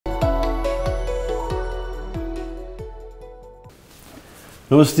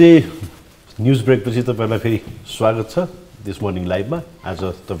नमस्ते न्यूज ब्रेकपछि तपाईहरुलाई फेरि स्वागत छ दिस मर्निङ लाइभमा। आज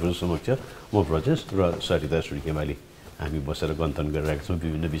तपाईहरु समक्ष म प्रजेश र सरिता सुर्खेमाली हामी बसेर गन्थन गरिरहेका छौँ,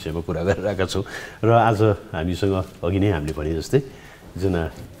 विभिन्न विषयमा कुरा गरिरहेका छौँ र आज हामीसँग अघि नै हामीले भने जस्तै एकजना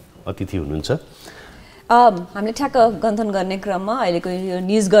अतिथि हुनुहुन्छ। हामीले ठ्याक्क गन्थन गर्ने क्रममा अहिलेको यो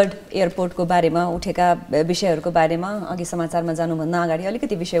निजगढ एयरपोर्टको बारेमा उठेका विषयहरूको बारेमा अघि समाचारमा जानुभन्दा अगाडि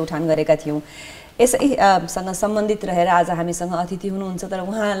अलिकति विषय उठान गरेका थियौँ। यसैसँग सम्बन्धित रहेर आज हामीसँग अतिथि हुनुहुन्छ, तर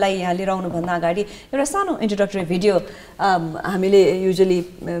उहाँलाई यहाँ लिएर आउनुभन्दा अगाडि एउटा सानो इन्ट्रोडक्टरी भिडियो हामीले युजुअली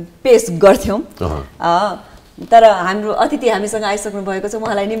पेश गर्थ्यौँ, तर हाम्रो अतिथि हामीसँग आइसक्नु भएको छ।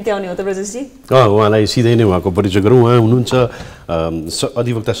 उहाँलाई निम्त्याउने हो त ब्रजेशजी? उहाँलाई सिधै नै उहाँको परिचय गरौँ। उहाँ हुनुहुन्छ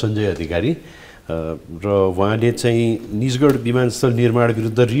अधिवक्ता सञ्जय अधिकारी र उहाँले चाहिँ निजगढ विमानस्थल निर्माण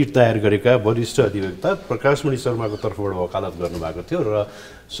विरुद्ध रिट दायर गरेका वरिष्ठ अधिवक्ता प्रकाशमणि शर्माको तर्फबाट वकालत गर्नुभएको थियो र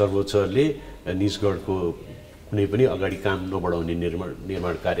सर्वोच्चले निजगढको कुनै पनि अगाडि काम नबढाउने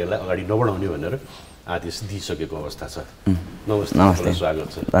निर्माण कार्यलाई अगाडि नबढाउने भनेर आदेश दिइसकेको अवस्था छ। नमस्ते, स्वागत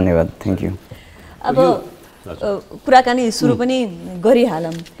छ। धन्यवाद, थ्याङ्क यू। अब कुराकानी सुरु पनि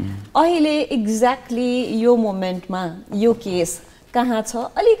गरिहालौँ। अहिले एक्ज्याक्टली यो मोमेन्टमा यो केस कहाँ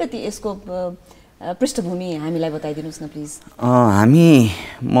छ, अलिकति यसको पृष्ठभूमि हामीलाई बताइदिनुहोस् न प्लिज।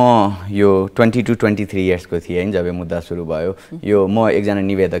 म यो 22 to 23 इयर्सको थिएँ जब यो मुद्दा सुरु भयो। यो म एकजना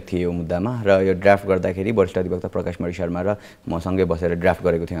निवेदक थिएँ यो मुद्दामा र यो ड्राफ्ट गर्दाखेरि वरिष्ठ अधिवक्ता प्रकाशमणि शर्मा र म सँगै बसेर ड्राफ्ट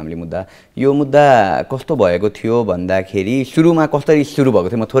गरेको थियौँ हामीले मुद्दा। यो मुद्दा कस्तो भएको थियो भन्दाखेरि सुरुमा कसरी सुरु भएको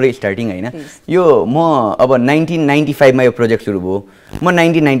थियो, म थोरै स्टार्टिङ होइन। यो म अब 1995मा यो प्रोजेक्ट सुरु भयो। म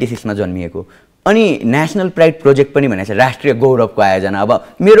 1996मा जन्मिएको। अनि नेसनल प्राइड प्रोजेक्ट पनि भनेको छ राष्ट्रिय गौरवको आयोजना।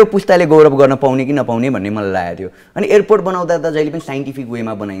 अब मेरो पुस्ताले गौरव गर्न पाउने कि नपाउने भन्ने मलाई लागेको थियो। अनि एयरपोर्ट बनाउँदा त जहिले पनि साइन्टिफिक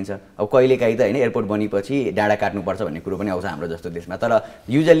वेमा बनाइन्छ। अब कहिलेकाहीँ त होइन एयरपोर्ट बनेपछि डाँडा काट्नुपर्छ भन्ने कुरो पनि आउँछ हाम्रो जस्तो देशमा, तर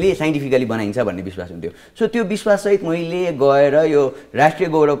युजल्ली साइन्टिफिकली बनाइन्छ भन्ने विश्वास हुन्थ्यो। सो त्यो विश्वाससहित मैले गएर यो राष्ट्रिय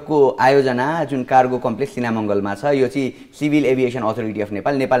गौरवको आयोजना जुन कार्गो कम्प्लेक्स सिनामङ्गलमा छ, यो चाहिँ civil aviation authority of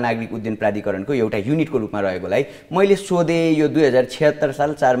Nepal Nepal नागरिक उड्डयन प्राधिकरणको एउटा युनिटको रूपमा रहेकोलाई मैले सोधेँ। यो 2076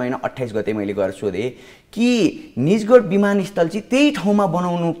 साल 4 महिना 28 गते मैले गएर सोधे कि निजगढ विमानस्थल चाहिँ त्यही ठाउँमा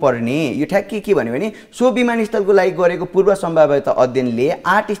बनाउनु पर्ने। यो ठ्याक्कै के भन्यो भने सो विमानस्थलको लागि गरेको पूर्व सम्भाव्यता अध्ययनले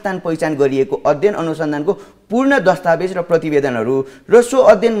 8 स्थान पहिचान गरिएको अध्ययन अनुसन्धानको पूर्ण दस्तावेज र प्रतिवेदनहरू र सो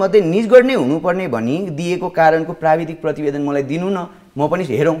अध्ययनमध्ये निजगढ नै हुनुपर्ने भनी दिएको कारणको प्राविधिक प्रतिवेदन मलाई दिनु न, म पनि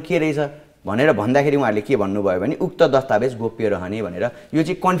हेरौँ के रहेछ भनेर भन्दाखेरि उहाँहरूले के भन्नुभयो भने उक्त दस्तावेज गोप्य रहने भनेर, यो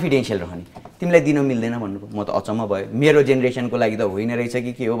चाहिँ कन्फिडेन्सियल रहने, तिमीलाई दिन मिल्दैन भन्नुभयो। म त अचम्म भयो, मेरो जेनेरेसनको लागि त होइन रहेछ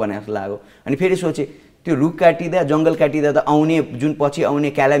कि के हो भने जस्तो लाग्यो। अनि फेरि सोचेँ त्यो रुख काटिँदा जङ्गल काटिँदा त आउने जुन पछि आउने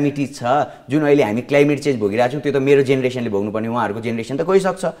क्यालामिटिज छ, जुन अहिले हामी क्लाइमेट चेन्ज भोगिरहेको छौँ, त्यो त मेरो जेनेरेसनले भोग्नुपर्ने, उहाँहरूको जेनेरेसन त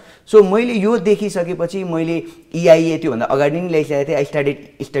गइसक्छ। सो मैले यो देखिसकेपछि मैले EIA त्योभन्दा अगाडि नै ल्याइसकेको थिएँ। I started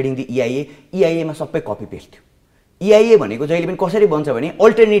studying the EIA। EIAमा सबै कपी पेस्ट थियो। EIA भनेको जहिले पनि कसरी बन्छ भने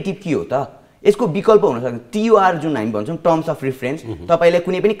अल्टरनेटिभ के हो त, यसको विकल्प हुन सक्छ। TUR जुन हामी भन्छौँ टर्म्स अफ रिफरेन्स, तपाईँलाई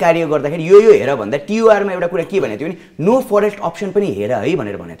कुनै पनि कार्य गर्दाखेरि यो हेर भन्दा TURमा एउटा कुरा के भनेको थियो भने नो फरेस्ट अप्सन पनि हेर है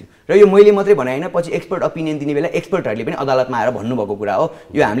भनेर भनेको थियो। र यो मैले मात्रै भने होइन, पछि एक्सपर्ट ओपिनियन दिने बेला एक्सपर्टहरूले पनि अदालतमा आएर भन्नुभएको कुरा हो।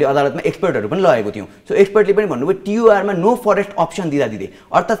 यो हामीले अदालतमा एक्सपर्टहरू पनि लगेको थियौँ। सो एक्सपर्टले पनि भन्नुभयो TURमा नो फरेस्ट अप्सन दिँदै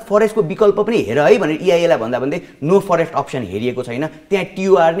अर्थात् फरेस्टको विकल्प पनि हेर है भनेर EIAलाई भन्दा भन्दै नो फरेस्ट अप्सन हेरिएको छैन। त्यहाँ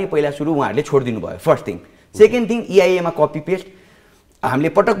TUR नै पहिला सुरु उहाँहरूले छोडिदिनु भयो, first thing. Second thing, EIAमा copy paste हामीले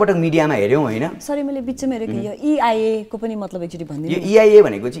पटक पटक मिडियामा हेऱ्यौँ होइन। सरी मैले बिचमा हेरेको यो EIA को पनि मतलब एकचोटि भनिदिनु। यो EIA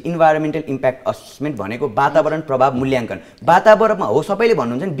भनेको चाहिँ इन्भाइरोमेन्टल इम्प्याक्ट असेसमेन्ट भनेको वातावरण प्रभाव मूल्याङ्कन। वातावरणमा हो सबैले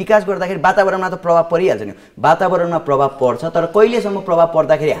भन्नुहुन्छ नि विकास गर्दाखेरि वातावरणमा त प्रभाव परिहाल्छ नि, वातावरणमा प्रभाव पर्छ, तर कहिलेसम्म प्रभाव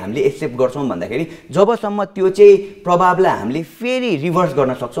पर्दाखेरि हामीले एक्सेप्ट गर्छौँ भन्दाखेरि जबसम्म त्यो चाहिँ प्रभावलाई हामीले फेरि रिभर्स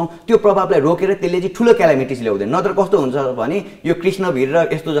गर्न सक्छौँ, त्यो प्रभावलाई रोकेर त्यसले चाहिँ ठुलो क्यालामिटिज ल्याउँदैन। नत्र कस्तो हुन्छ भने यो कृष्णभिर र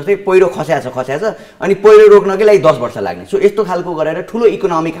यस्तो जस्तै पहिरो खस्याछ अनि पहिरो रोक्नकै लागि 10 वर्ष लाग्ने। सो यस्तो खालको गरेर ठुलो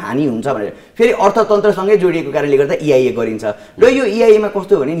इकोनोमिक हानि हुन्छ भनेर फेरि अर्थतन्त्रसँगै जोडिएको कारणले गर्दा EIA गरिन्छ। र यो EIAमा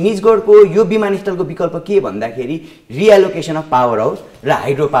कस्तो हो भने निजगढको यो विमानस्थलको विकल्प के भन्दाखेरि रिएलोकेसन अफ पावर हाउस र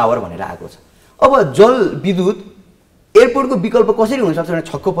हाइड्रो पावर भनेर आएको छ। अब जल विद्युत एयरपोर्टको विकल्प कसरी हुनसक्छ भने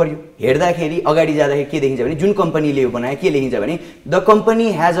छक्क पर्यो। हेर्दाखेरि अगाडि जाँदाखेरि के देखिन्छ भने जुन कम्पनीले यो बनायो के लेखिन्छ भने the company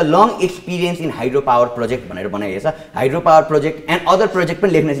has a long experience in hydro power project भनेर बनाइएको छ। Hydro power project and other project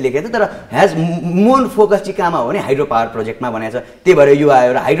पनि लेख्न चाहिँ लेखेको छ, तर हेज मोर फोकस चाहिँ कहाँमा हो भने हाइड्रो पावर प्रोजेक्टमा बनाएको छ। त्यही भएर यो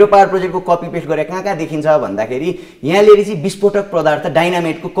आयो र हाइड्रो पावर प्रोजेक्टको कपी पेस्ट गरेर कहाँ देखिन्छ भन्दाखेरि यहाँनिर चाहिँ विस्फोटक पदार्थ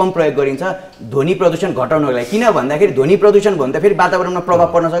डाइनामाइटको कम प्रयोग गरिन्छ ध्वनि प्रदूषण घटाउनको लागि। किन भन्दाखेरि ध्वनि प्रदूषण भन्दा फेरि वातावरणमा प्रभाव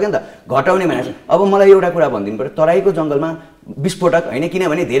पर्न सक्यो नि त, घटाउने भनेको छ। अब मलाई एउटा कुरा भनिदिनु पर्यो, तराईको जङ्गलमा विस्फोटक होइन,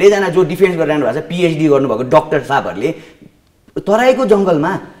 किनभने धेरैजना जो डिफेन्स गरिरहनु भएको छ PhD गर्नुभएको डाक्टर साहबहरूले तराईको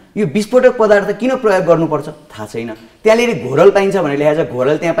जङ्गलमा यो विस्फोटक पदार्थ किन प्रयोग गर्नुपर्छ थाहा छैन। त्यहाँनिर घोरल पाइन्छ भनेर लेखेको छ,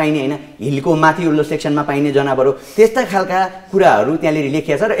 घोरल त्यहाँ पाइने होइन, हिलको माथि उल्लो सेक्सनमा पाइने जनावर हो। त्यस्ता खालका कुराहरू त्यहाँनिर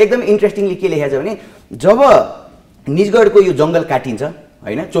लेखिएको छ। र एकदम इन्ट्रेस्टिङली के लेखेको छ भने जब निजगढको यो जङ्गल काटिन्छ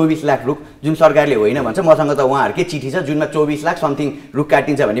होइन, 24 लाख रुख जुन सरकारले होइन भन्छ, मसँग त उहाँहरूकै चिठी छ जुनमा 24 लाख समथिङ रुख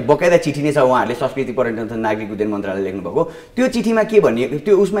काटिन्छ भन्ने बकाइदा चिठी नै छ, उहाँहरूले संस्कृति पर्यटन तथा नागरिक उड्डयन मन्त्रालयले लेख्नुभएको। त्यो चिठीमा के भनिएको,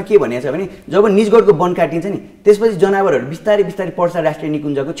 त्यो उसमा के भनिएको छ भने जब निजगढको वन काटिन्छ नि त्यसपछि जनावरहरू बिस्तारै बिस्तारै पर्सा राष्ट्रिय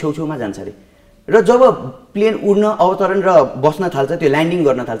निकुञ्जको छेउछेउमा जान्छ अरे। र जब प्लेन उड्न अवतरण र बस्न थाल्छ, त्यो ल्यान्डिङ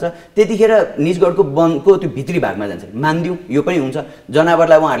गर्न थाल्छ, त्यतिखेर निजगढको वनको त्यो भित्री भागमा जान्छ। मानिदिउँ यो पनि हुन्छ,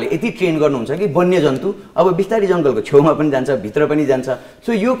 जनावरलाई उहाँहरूले यति ट्रेन गर्नुहुन्छ कि वन्यजन्तु अब बिस्तारै जङ्गलको छेउमा पनि जान्छ, भित्र पनि जान्छ।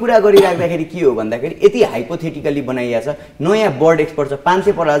 सो यो कुरा गरिराख्दाखेरि के हो भन्दाखेरि यति हाइपोथेटिकली बनाइएको छ। नयाँ बर्ड एक्सपर्ट छ,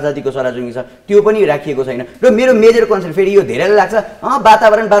 500 प्रजातिको चराचुरुङ्गी छ, त्यो पनि राखिएको छैन। र मेरो मेजर कन्सेप्ट फेरि यो धेरैलाई लाग्छ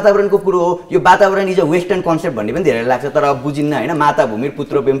वातावरणको कुरो हो, यो वातावरण इज अ वेस्टर्न कन्सेप्ट भन्ने पनि धेरैलाई लाग्छ, तर अब बुझिन्न होइन। माता भूमि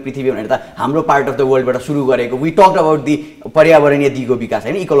पुत्र प्रेम पृथ्वी भनेर त हाम्रो पार्ट अफ द वर्ल्डबाट सुरु गरेको, वी टक अबाउट दि पर्यावरणीय दिगो विकास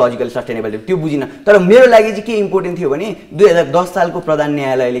होइन, इकोलोजिकल सस्टेनेबिलिटी, त्यो बुझिन। तर मेरो लागि चाहिँ के इम्पोर्टेन्ट थियो भने 2010 सालको प्रधान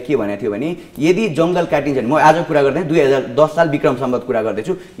न्यायालयले के भनेको थियो भने यदि जङ्गल काटिन्छ भने, म आज कुरा गर्दैन 2010 साल विक्रम सम्वत कुरा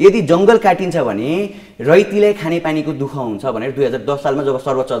गर्दैछु, यदि जङ्गल काटिन्छ भने रैतीलाई खानेपानीको दुःख हुन्छ भनेर 2010 सालमा जब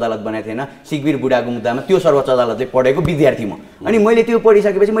सर्वोच्च अदालत बनाएको थिएन सिगबीर बुढाको मुद्दामा, त्यो सर्वोच्च अदालतले पढेको विद्यार्थी म। अनि मैले त्यो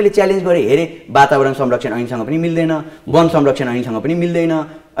पढिसकेपछि मैले च्यालेन्ज गरेँ, हेरेँ वातावरण संरक्षण ऐनसँग पनि मिल्दैन, वन संरक्षण ऐनसँग पनि मिल्दैन।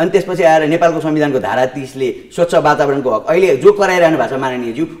 अनि त्यसपछि आएर नेपालको संविधानको धारा 30ले स्वच्छ वातावरणको हक अहिले जो कराइरहनु भएको छ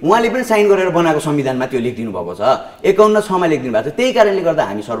माननीयज्यू, उहाँले पनि साइन गरेर बनाएको संविधानमा त्यो लेखिदिनु भएको छ, 51(6) मा लेखिदिनु भएको छ। त्यही कारणले गर्दा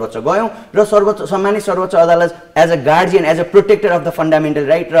हामी सर्वोच्च गयौँ र सम्मानित सर्वोच्च अदालत as a guardian, as a protector of the fundamental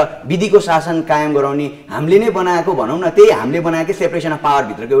right र विधिको शासन कायम गराउने हामीले नै बनाएको भनौँ न, त्यही हामीले बनाएकै सेपरेसन अफ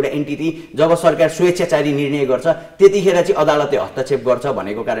पावरभित्रको एउटा एन्टिटी जब सरकार स्वेच्छाचारी निर्णय गर्छ त्यतिखेर चाहिँ अदालतले हस्तक्षेप गर्छ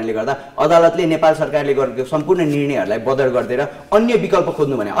भनेको कारणले गर्दा अदालतले नेपाल सरकारले गरेको सम्पूर्ण निर्णयहरूलाई बदर गरिदिएर अन्य विकल्प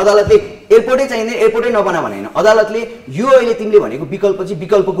खोज्नु भने अदालतले एयरपोर्टै चाहिँदैन, एयरपोर्टै नबना भनेन, अदालतले यो अहिले तिमीले भनेको विकल्प चाहिँ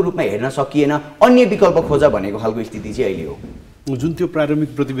विकल्पको रूपमा हेर्न सकिएन, अन्य विकल्प खोज भनेको खालको स्थिति चाहिँ अहिले हो। जुन त्यो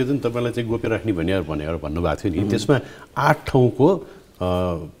प्रारम्भिक प्रतिवेदन तपाईँलाई चाहिँ गोप्य राख्ने भनेर भन्नुभएको थियो नि, त्यसमा 8 ठाउँको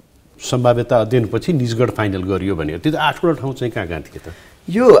सम्भाव्यता अध्ययनपछि निजगढ फाइनल गरियो भने त्यो 8वटा ठाउँ चाहिँ कहाँ कहाँ थिए त?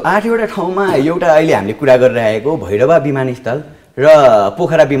 यो 8वटा ठाउँमा एउटा अहिले हामीले कुरा गरिरहेको भैरवा विमानस्थल र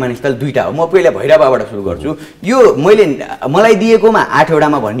पोखरा विमानस्थल दुईटा हो। म पहिला भैरवाबाट सुरु गर्छु। यो मलाई दिएकोमा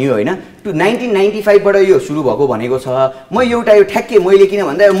 8वटामा भनियो होइन, 1995 बाट यो सुरु भएको भनेको छ। म एउटा यो ठ्याक्कै मैले किन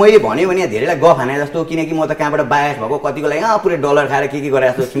भन्दा मैले भन्यो भने धेरैलाई गफ हाने जस्तो, किनकि म त कहाँबाट बायस भएको, कतिको लागि पुरै डलर खाएर के गरे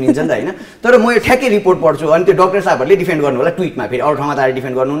जस्तो सुनिन्छ नि त होइन। तर म यो ठ्याक्कै रिपोर्ट पढ्छु अनि त्यो डाक्टर साहबहरूले डिफेन्ड गर्नु होला ट्विटमा, फेरि अरू ठाउँमा त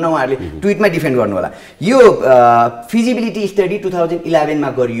डिफेन्ड गर्नुहुन्न, उहाँहरूले ट्विटमा डिफेन्ड गर्नु होला। यो फिजिबिलिटी स्टडी 2011 मा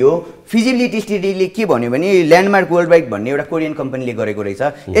गरियो। फिजिबिलिटी स्टडीले के भन्यो भने ल्यान्डमार्क वर्ल्ड वाइड भन्ने एउटा कोरियन कम्पनीले गरेको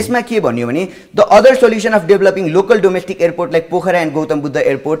रहेछ। यसमा के भन्यो भने the other solution of developing local domestic airport like Pokhara and Gautam Buddha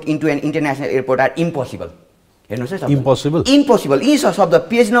airport into an international airport are impossible. हेर्नुहोस् है, इम्पोसिबल इम्पोसिबल यी शब्द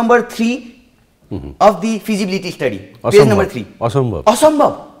page number 3 of the feasibility study, page number 3। असम्भव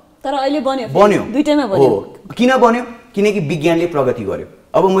असम्भव तर अहिले बन्यो दुईटैमा बन्यो। किन बन्यो? किनकि विज्ञानले प्रगति गर्यो।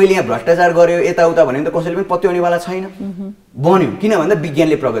 अब मैले यहाँ भ्रष्टाचार गर्यो यताउता भने त कसैले पनि पत्याउनेवाला छैन। बन्यो किन भन्दा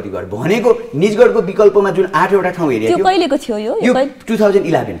विज्ञानले प्रगति गर्यो भनेको। निजगढको विकल्पमा जुन 8वटा ठाउँ हेरिएको थियो, कहिलेको थियो यो?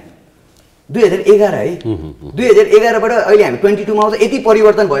 2011 2011 है। 2011 बाट अहिले हामी 22 मा आउँदा यति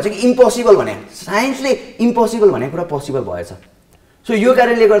परिवर्तन भएछ कि इम्पोसिबल भने साइन्सले इम्पोसिबल भनेको कुरा पोसिबल भएछ। सो यो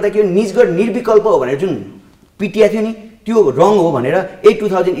कारणले गर्दा के निजगढ निर्विकल्प हो भनेर जुन पिटिया थियो नि त्यो रङ हो भनेर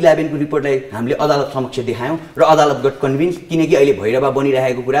 2011 को रिपोर्टलाई हामीले अदालत समक्ष देखायौँ र अदालत गट कन्भिन्स। किनकि अहिले भैरवा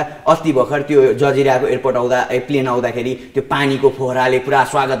बनिरहेको कुरा अस्ति भर्खर त्यो जजिराको एयरपोर्ट आउँदा प्लेन आउँदाखेरि त्यो पानीको फोहराले पुरा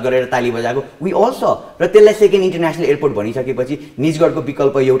स्वागत गरेर ताली बजाएको वी अल्सो, र त्यसलाई सेकेन्ड इन्टरनेसनल एयरपोर्ट भनिसकेपछि निजगढको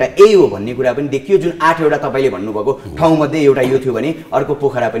विकल्प एउटा यही हो भन्ने कुरा पनि देखियो। जुन 8वटा तपाईँले भन्नुभएको ठाउँमध्ये एउटा यो थियो भने अर्को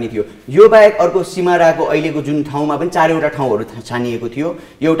पोखरा पनि थियो। यो बाहेक अर्को सिमाराको अहिलेको जुन ठाउँमा पनि 4वटा ठाउँहरू छानिएको थियो।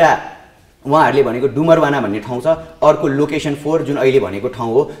 एउटा उहाँहरूले भनेको डुमरवाना भन्ने ठाउँ छ, अर्को लोकेसन 4 जुन अहिले भनेको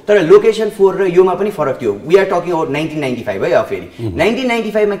ठाउँ हो। तर लोकेसन 4 र योमा पनि फरक थियो। वी आर टकिङ अबाउट 1995 है। फेरि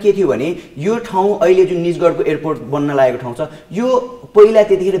 1995 मा के थियो भने यो ठाउँ अहिले जुन निजगढको एयरपोर्ट बन्न लागेको ठाउँ छ यो पहिला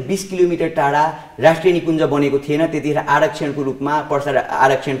त्यतिखेर 20 किलोमिटर टाढा राष्ट्रिय निकुञ्ज बनेको थिएन। त्यतिखेर आरक्षणको रूपमा पर्सा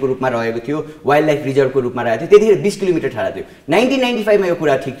आरक्षणको रूपमा रहेको थियो, वाइल्ड लाइफ रिजर्भको रूपमा रहेको थियो। त्यतिखेर 20 किलोमिटर टाढा थियो। 1995 मा यो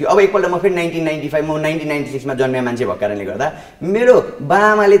कुरा ठिक थियो। अब एकपल्ट म फेरि 1995 म 1996 मा जन्मेको मान्छे भएको कारणले गर्दा मेरो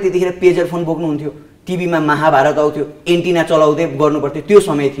बाआमाले त्यतिखेर पेजर फोन बोक्नुहुन्थ्यो, टिभीमा महाभारत आउँथ्यो, एन्टिना चलाउँदै गर्नुपर्थ्यो, त्यो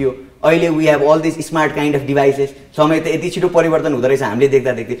समय थियो। अहिले we have all this smart kind of devices समय त यति छिटो परिवर्तन हुँदो रहेछ हामीले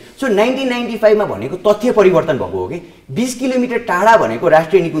देख्दा देख्दै सो 1995 मा भनेको तथ्य परिवर्तन भएको हो कि 20 किलोमिटर टाढा भनेको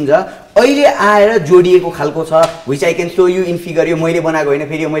राष्ट्रिय निकुञ्ज अहिले आएर जोडिएको खालको छ which I can so you in figure यो मैले बनाएको होइन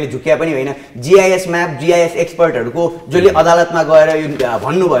फेरि यो मैले झुक्या पनि होइन जीआईएस म्याप जीआईएस एक्सपर्टहरूको जसले अदालतमा गएर यो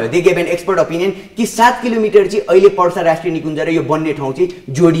भन्नुभयो they gave an expert opinion कि 7 किलोमिटर चाहिँ अहिले पर्सा राष्ट्रिय निकुञ्ज र यो बन्ने ठाउँ चाहिँ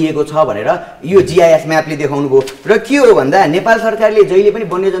जोडिएको छ भनेर यो जीआईएस म्यापले देखाउनु भयो र के हो भन्दा नेपाल सरकारले जहिले पनि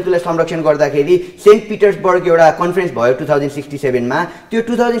वन्यजन्तुलाई संरक्षण गर्दाखेरि सेन्ट पिटर्सबर्ग एउटा कन्फरेन्स भयो 2067 मा त्यो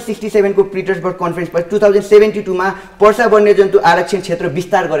 2067 को पिटर्सबर्ग कन्फरेन्स पछि 2072 मा पर्सा वन्यजन्तु आरक्षण क्षेत्र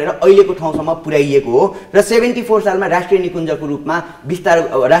विस्तार गरेर अहिलेको ठाउँसम्म पुर्याइएको हो र 74 सालमा राष्ट्रिय निकुञ्जको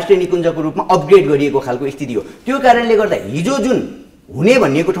रूपमा अपग्रेड गरिएको खालको स्थिति हो त्यो कारणले गर्दा हिजो जुन हुने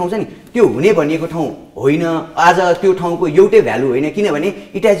भनिएको ठाउँ छ नि त्यो हुने भनिएको ठाउँ होइन आज त्यो ठाउँको एउटै भ्यालु होइन किनभने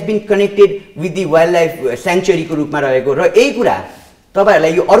it has been connected with the wild life स्याङ्क्चुरीको रूपमा रहेको र यही कुरा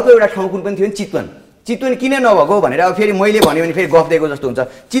तपाईहरुलाई यो अर्को एउटा ठाउँ कुन पनि थियो नि चितवन किन नभएको भनेर अब फेरि मैले भन्यो भने फेरि गफ दिएको जस्तो हुन्छ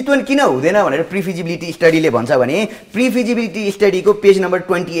चितवन किन हुँदैन भनेर प्रिफिजिबिलिटी स्टडीले भन्छ भने प्रिफिजिबिलिटी स्टडीको पेज नम्बर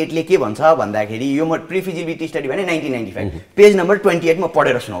 28 ले के भन्छ भन्दाखेरि यो म प्रिफिजिबिलिटी स्टडी भने 1995 पेज नम्बर 28 म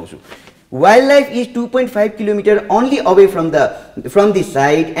पढेर सुनाउँछु Wildlife is 2.5 kilometers only away from the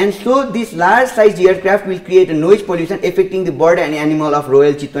site, and so this large-sized aircraft will create a noise pollution affecting the bird and animal of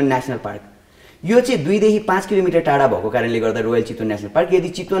Royal Chitwan National Park. यो चाहिँ 2 देखि 5 kilometre टाढा भएको कारणले गर्दा royal Chitwan national park यदि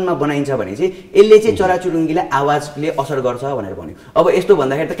चितवनमा बनाइन्छ भने चाहिँ यसले चाहिँ चराचुरुङ्गीलाई आवाजले असर गर्छ भनेर भन्यो। अब यस्तो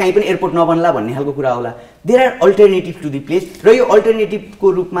भन्दाखेरि त कहीँ पनि एयरपोर्ट नबन्ला भन्ने खालको कुरा होला। There are alternative to the place र यो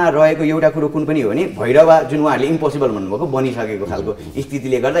अल्टरनेटिभको रूपमा रहेको एउटा कुरो कुन पनि हो भने भैरवा जुन उहाँहरूले इम्पोसिबल भन्नुभएको बनिसकेको खालको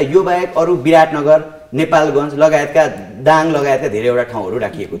स्थितिले गर्दा यो बाहेक अरू विराटनगर नेपालगञ्ज लगायतका दाङ लगायतका धेरैवटा ठाउँहरू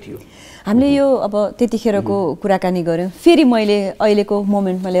राखिएको थियो। हामीले यो अब त्यतिखेरको कुराकानी गर्यौं फेरि मैले अहिलेको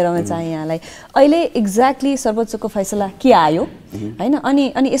मोमेन्टमा लिएर आउन चाहे यहाँलाई अहिले एक्ज्याक्टली सर्वोच्चको फैसला के आयो हैन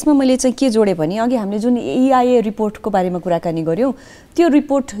अनि यसमा मैले चाहिँ के जोडे भने अघि हामीले जुन EIA रिपोर्टको बारेमा कुराकानी गर्यौं त्यो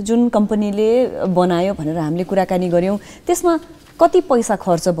रिपोर्ट जुन कम्पनीले बनायो भनेर हामीले कुराकानी गर्यौं त्यसमा कति पैसा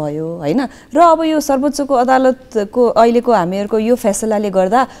खर्च भयो हैन र अब यो सर्वोच्चको अदालतको अहिलेको हामीहरुको यो फैसलाले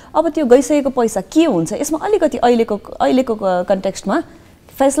गर्दा अब त्यो गइसकेको पैसा के हुन्छ यसमा अलिकति अहिलेको कन्टेक्स्टमा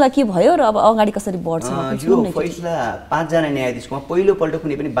फैसला के भयो र अब अगाडि कसरी बढ्छ यो फैसला 5 जना न्यायाधीशको पहिलो पल्ट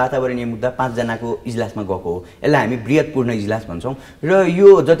कुनै पनि वातावरणीय मुद्दा 5 जनाको इजलासमा गएको हो यसलाई हामी बृहत्पूर्ण इजलास भन्छौं र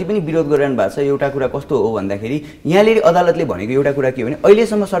यो जति पनि विरोध गरिरहनु भएको छ एउटा कुरा कस्तो हो भन्दाखेरि यहाँले अदालतले भनेको एउटा कुरा के हो भने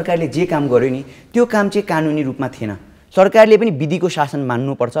अहिलेसम्म सरकारले जे काम गर्यो नि त्यो काम चाहिँ कानुनी रूपमा थिएन सरकारले पनि विधिको शासन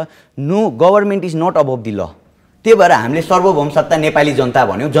मान्नुपर्छ no government is not अबभ the law त्यही भएर हामीले सार्वभौम सत्ता नेपाली जनता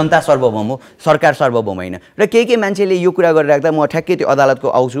भन्यौ जनता सार्वभौम हो सरकार सार्वभौम हैन र के मान्छेले यो कुरा गरिराख्दा म ठ्याक्कै त्यो अदालतको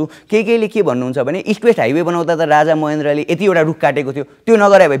आउँछु केले के भन्नुहुन्छ भने ईस्ट वेस्ट हाइवे बनाउँदा त राजा महेन्द्रले यतिवटा रुख काटेको थियो त्यो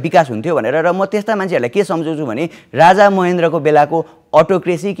नगरे भए विकास हुन्थ्यो भनेर र म त्यस्ता मान्छेहरुलाई के सम्झाउँछु भने राजा महेन्द्रको बेलाको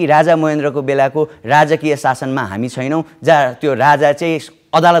अटोक्रेसी कि राजा महेन्द्रको बेलाको राजकीय शासनमा हामी छैनौं जहाँ त्यो राजा चाहिँ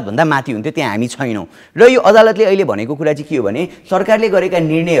अदालत भन्दा माथि हुन्थ्यो त्यहाँ हामी छैनौं र यो अदालतले अहिले भनेको कुरा चाहिँ के हो भने सरकारले गरेका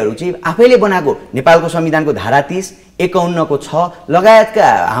निर्णयहरू चाहिँ आफैले बनाएको नेपालको संविधानको धारा 30 51 को 6 लगायतका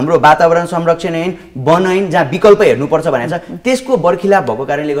हाम्रो वातावरण संरक्षण ऐन वन ऐन जहाँ विकल्प हेर्नुपर्छ भनेको छ त्यसको बरखिलाफ भएको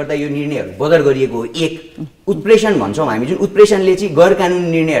कारणले गर्दा यो निर्णयहरू बदर गरिएको हो एक उत्प्रेषण भन्छौं हामी जुन उत्प्रेषणले चाहिँ गैर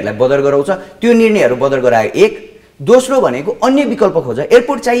कानुनी निर्णयहरूलाई बदर गराउँछ त्यो निर्णयहरू बदर गरायो एक दोस्रो भनेको अन्य विकल्प खोज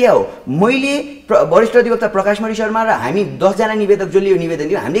एयरपोर्ट चाहिए हो मैले वरिष्ठ अधिवक्ता प्रकाश मणि शर्मा र हामी 10 जना निवेदक जसले यो निवेदन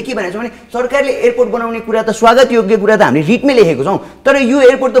दियो हामीले के भनेछौं भने सरकारले एयरपोर्ट बनाउने कुरा त स्वागत योग्य कुरा त हामीले रिटमै लेखेको छौं तर यो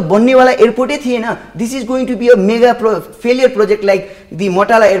एयरपोर्ट त बन्नेवाला एयरपोर्टै थिएन this is going to be a mega failure project like the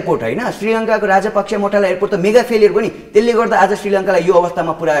मोटाला airport हैन श्रीलंकाको राजपक्ष मोटाला एयरपोर्ट त मेगा फेलियर पनि त्यसले गर्दा आज श्रीलंकालाई यो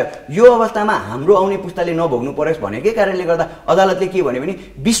अवस्थामा पुर्यायो यो अवस्थामा हाम्रो आउने पुस्ताले नभोग्नु पर्योस् भनेकै कारणले गर्दा अदालतले के भन्यो भने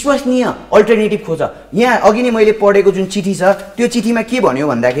विश्वसनीय अल्टरनेटिभ खोज यहाँ अघि नै मैले पढेको जुन चिठी छ त्यो चिठीमा के भन्यो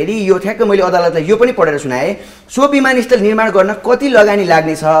भन्दाखेरि यो ठ्याक्क मैले अदालतलाई यो पनि पढेर सुनाए सो विमानस्थल निर्माण गर्न कति लगानी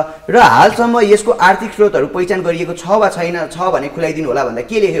लाग्ने छ र हालसम्म यसको आर्थिक स्रोतहरू पहिचान गरिएको छ वा छैन छ भने खुलाइदिनु होला भन्दा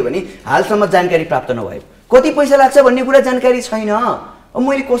के लेख्यो भने हालसम्म जानकारी प्राप्त नभएको कति पैसा लाग्छ भन्ने कुरा जानकारी छैन अब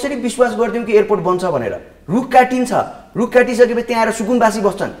मैले कसरी विश्वास गर्दिउँ कि एयरपोर्ट बन्छ भनेर रुख काटिन्छ रुख काटिसकेपछि त्यहाँ आएर सुकुनवासी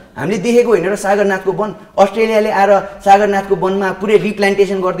बस्छन् हामीले देखेको होइन र सागरनाथको वन अस्ट्रेलियाले आएर सागरनाथको वनमा पुरै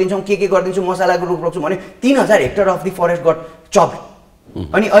रिप्लान्टेसन गरिदिन्छौँ के गरिदिन्छौँ मसालाको रुख रोप्छौँ भने 3000 hectare of the forest got chopped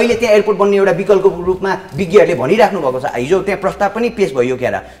अनि अहिले त्यहाँ एयरपोर्ट बन्ने एउटा विकल्पको रूपमा विज्ञहरूले भनिराख्नु भएको छ हिजो त्यहाँ प्रस्ताव पनि पेश भयो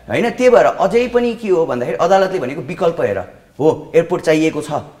क्यारा हैन त्यही भएर अझै पनि के हो भन्दाखेरि अदालतले भनेको विकल्प हेर हो एयरपोर्ट चाहिएको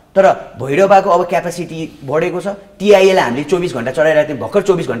छ तर भैरवाको अब क्यापेसिटी बढेको छ टीआईए लाई हामीले 24 घण्टा चलाइरहेको थियौं भर्खर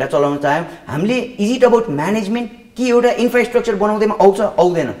 24 घण्टा चलाउन चाह्यौं हामीले इज इट अबाउट म्यानेजमेन्ट कि एउटा इन्फ्रास्ट्रक्चर बनाउँदैमा आउँछ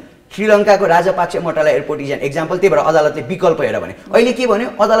आउँदैन श्रीलंकाको Rajapaksa मोटाला airport is an example त्यही भएर अदालतले विकल्प हेर भने अहिले के भन्यो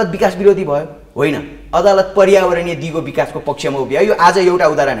अदालत विकास विरोधी भयो होइन, अदालत पर्यावरणीय दिगो विकासको पक्षमा उभियो। यो आज एउटा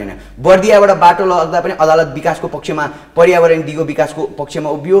उदाहरण होइन, बर्दियाबाट बाटो लग्दा पनि अदालत विकासको पक्षमा पर्यावरण दिगो विकासको पक्षमा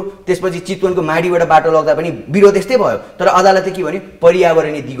उभियो। त्यसपछि चितवनको माडीबाट बाटो लग्दा पनि विरोध यस्तै भयो, तर अदालतले के भन्यो,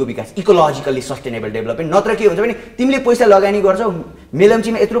 पर्यावरणीय दिगो विकास, इकोलोजिकली सस्टेनेबल डेभलपमेन्ट। नत्र के हुन्छ भने तिमीले पैसा लगानी गर्छौ,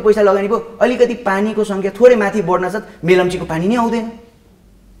 मेलम्चीमा यत्रो पैसा लगानी भयो, अलिकति पानीको सङ्ख्या थोरै माथि बढ्न साथ मेलम्चीको पानी नै आउँदैन।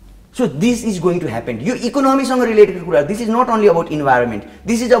 So this is going to happen. यो इकोनोमीसँग रिलेटेड कुरा, this is not only about environment,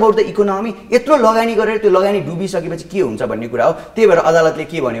 this is about the economy. यत्रो लगानी गरेर त्यो लगानी डुबिसकेपछि के हुन्छ भन्ने कुरा हो। त्यही भएर अदालतले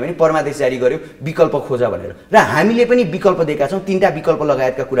के भन्यो भने परमादेश जारी गर्यो, विकल्प खोज भनेर। र हामीले पनि विकल्प दिएका छौँ, 3टा विकल्प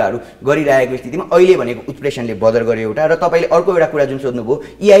लगायतका कुराहरू गरिरहेको स्थितिमा अहिले भनेको उत्प्रेषणले बदर गर्यो एउटा। र तपाईँले अर्को एउटा कुरा जुन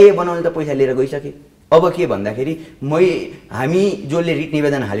सोध्नुभयो, EIA बनाउनु त पैसा लिएर गइसके। अब के भन्दाखेरि हामी जसले रिट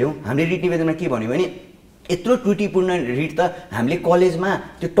निवेदन हाल्यौँ, हामीले रिट निवेदनमा के भन्यो भने यत्रो त्रुटिपूर्ण रिट त हामीले कलेजमा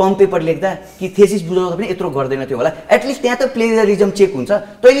त्यो टर्म पेपर लेख्दा कि थेसिस बुझाउँदा पनि यत्रो गर्दैन थियो होला। एटलिस्ट त्यहाँ त प्लेजरिजम चेक हुन्छ,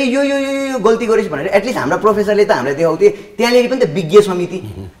 तैँले यो गल्ती गरिस् भनेर एटलिस्ट हाम्रा प्रोफेसरले त हामीलाई देखाउँथे। त्यहाँनिर पनि त विज्ञ समिति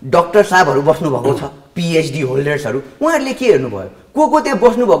डक्टर साहबहरू बस्नुभएको छ, PhD होल्डर्सहरू, उहाँहरूले के हेर्नुभयो, को त्यहाँ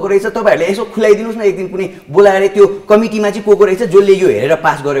बस्नुभएको रहेछ, तपाईँहरूले यसो खुलाइदिनुहोस् न एक दिन कुनै बोलाएर त्यो कमिटीमा चाहिँ को रहेछ जसले यो हेरेर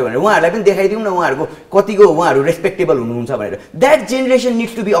पास गर्यो भनेर उहाँहरूलाई पनि देखाइदिउँ न उहाँहरूको कतिको उहाँहरू रेस्पेक्टेबल हुनुहुन्छ भनेर। That generation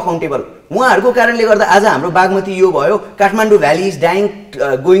needs to be accountable. उहाँहरूको कारणले गर्दा आज हाम्रो बागमती यो भयो, Kathmandu valley is dying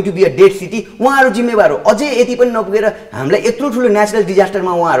going to be a dead city, उहाँहरू जिम्मेवार हो। अझै यति पनि नपुगेर हामीलाई यत्रो ठुलो नेचुरल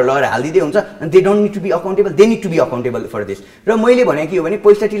डिजास्टरमा उहाँहरू लगेर हालिदिँदै हुन्छ, they don't need to be accountable, they need to be accountable for this. र मैले भने के हो भने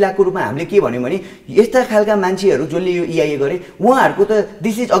 65 लाखको रूपमा हामीले के भन्यौँ भने यस्ता खालका मान्छेहरू जसले यो EIA गरे उहाँहरूको त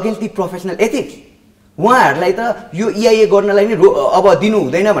this is against the professional ethics. उहाँहरूलाई त यो EIA गर्नलाई नै अब दिनु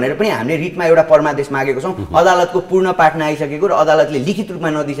हुँदैन भनेर पनि हामीले रिटमा एउटा परमादेश मागेको छौँ। अदालतको पूर्ण पाठ नआइसकेको र अदालतले लिखित रूपमा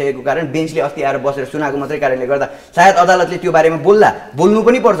नदिइसकेको कारण बेन्चले अस्ति आएर बसेर सुनाएको मात्रै कारणले गर्दा सायद अदालतले त्यो बारेमा बोल्नु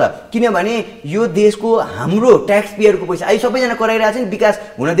पनि पर्छ। किनभने यो देशको हाम्रो ट्याक्स पेयरको पैसा अहिले सबैजना कराइरहेको छ नि, विकास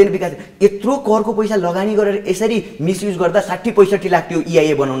हुन दिने विकास, यत्रो करको पैसा लगानी गरेर यसरी मिसयुज गर्दा 60-65 लाख त्यो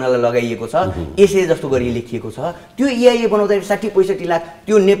EIA बनाउनलाई लगाइएको छ। एसए जस्तो गरी लेखिएको छ। त्यो EIA बनाउँदाखेरि 60-65 लाख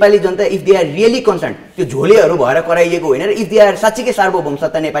त्यो नेपाली जनता if they are really concern, त्यो झोलेहरू भएर कराइएको होइन र इफ दे आर साँच्चीकै सार्वभौम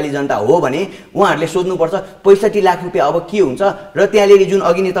सत्ता नेपाली जनता हो भने उहाँहरूले सोध्नुपर्छ 65 लाख रुपियाँ अब के हुन्छ। र त्यहाँनिर जुन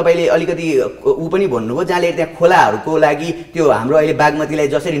अघि नै तपाईँले अलिकति ऊ पनि भन्नुभयो, जहाँले त्यहाँ खोलाहरूको लागि त्यो हाम्रो अहिले बागमतीलाई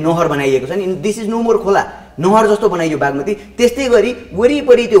जसरी नहर बनाइएको छ नि, दिस इज नो मोर खोला, नहर जस्तो बनाइयो बागमती। त्यस्तै गरी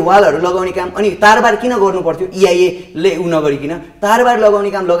वरिपरि त्यो वालहरू लगाउने काम, अनि तारबार किन गर्नु पर्थ्यो EIA ले उ नगरिकन, तारबार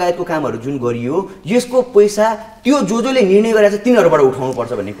लगाउने काम लगायतको कामहरू जुन गरियो यसको पैसा त्यो जसले निर्णय गरेछ तिनीहरूबाट उठाउनु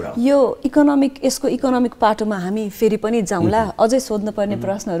पर्छ भन्ने कुरा हो। यो यसको इकोनोमिक पाटोमा हामी फेरि पनि जाउँला, अझै सोध्नुपर्ने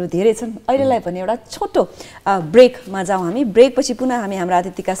प्रश्नहरू धेरै छन्। अहिलेलाई भने एउटा छोटो ब्रेकमा जाउँ हामी, ब्रेकपछि पुनः हामी हाम्रा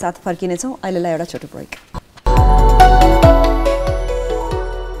अतिथिका साथ फर्किनेछौँ। अहिलेलाई एउटा छोटो ब्रेक।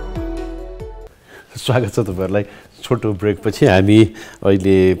 स्वागत छ तपाईँहरूलाई। छोटो ब्रेकपछि हामी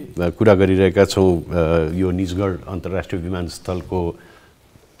अहिले कुरा गरिरहेका छौँ यो निजगढ अन्तर्राष्ट्रिय विमानस्थलको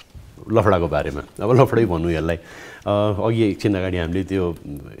लफडाको बारेमा। अब लफडै भनौँ यसलाई। अघि एकछिन अगाडि हामीले त्यो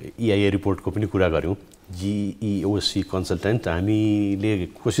EIA रिपोर्टको पनि कुरा गऱ्यौँ। GEOC कन्सल्टेन्ट हामीले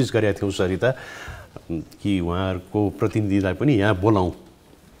कोसिस गरेका थियौँ सरिता कि उहाँहरूको प्रतिनिधिलाई पनि यहाँ बोलाउँ,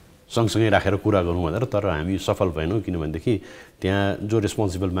 सँगसँगै राखेर कुरा गरौँ भनेर, तर हामी सफल भएनौँ। किनभनेदेखि त्यहाँ जो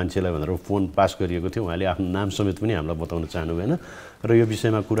रेस्पोन्सिबल मान्छेलाई भनेर फोन पास गरिएको थियो, उहाँले आफ्नो नाम समेत पनि हामीलाई बताउन चाहनु भएन। र यो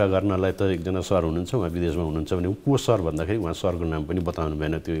विषयमा कुरा गर्नलाई त एकजना सर हुनुहुन्छ, उहाँ विदेशमा हुनुहुन्छ भने को सर भन्दाखेरि उहाँ सरको नाम पनि बताउनु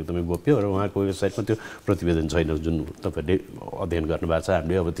भएन। त्यो एकदमै गोप्य र उहाँको वेबसाइटमा त्यो प्रतिवेदन छैन जुन तपाईँले अध्ययन गर्नुभएको छ।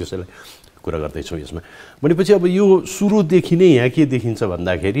 हामीले अब त्यसैलाई कुरा गर्दैछौँ यसमा। भनेपछि अब यो सुरुदेखि नै यहाँ के देखिन्छ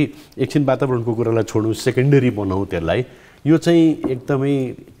भन्दाखेरि एकछिन वातावरणको कुरालाई छोडौँ, सेकेन्डरी बनाउँ त्यसलाई, यो चाहिँ एकदमै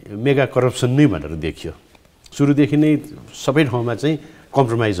मेगा करप्सन नै भनेर देखियो। सुरुदेखि नै सबै ठाउँमा चाहिँ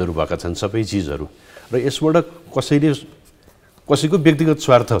कम्प्रोमाइजहरू भएका छन् सबै चिजहरू, र यसबाट कसैको व्यक्तिगत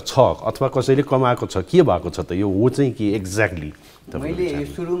स्वार्थ छ अथवा कसैले कमाएको छ, के भएको छ त, यो हो चाहिँ के एक्ज्याक्टली। मैले यो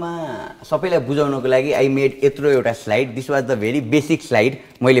सुरुमा सबैलाई बुझाउनको लागि आई मेड यत्रो एउटा slide, this was the very basic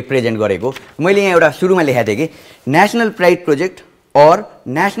slide मैले प्रेजेन्ट गरेको। मैले यहाँ एउटा सुरुमा लेखेको थिएँ कि नेसनल प्राइड प्रोजेक्ट और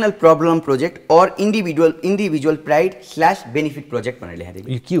नेशनल प्रॉब्लम प्रोजेक्ट और इंडिविजुअल प्राइड / बेनिफिट प्रोजेक्ट भनेर लेखेको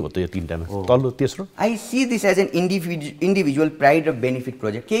थिएँ। के हो त यो तीनटामा? तल्लो तेस्रो I see this as an individual pride र बेनिफिट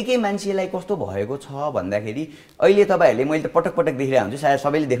प्रोजेक्ट। के मान्छेलाई कस्तो भएको छ भन्दाखेरि अहिले तपाईँहरूले मैले त पटक देखिरहेको हुन्छु, सायद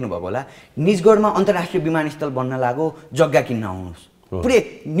सबैले देख्नुभएको होला, निजगढमा अन्तर्राष्ट्रिय विमानस्थल बन्न लाग्यो, जग्गा किन्न आउनुहोस्।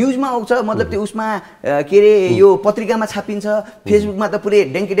 पुरै न्युजमा आउँछ, मतलब त्यो उसमा के अरे यो पत्रिकामा छापिन्छ, फेसबुकमा त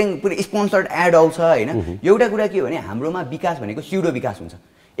पुरै डेङ्केडेङ पुरै स्पोन्सर्ड एड आउँछ होइन। एउटा कुरा के हो भने हाम्रोमा विकास भनेको स्युडो विकास हुन्छ।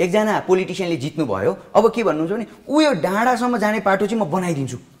 एकजना पोलिटिसियनले जित्नु भयो, अब के भन्नुहुन्छ भने ऊ यो डाँडासम्म जाने बाटो चाहिँ म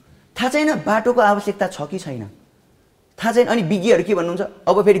बनाइदिन्छु। थाहा छैन बाटोको आवश्यकता छ कि छैन, थाहा छैन। अनि विज्ञहरू के भन्नुहुन्छ,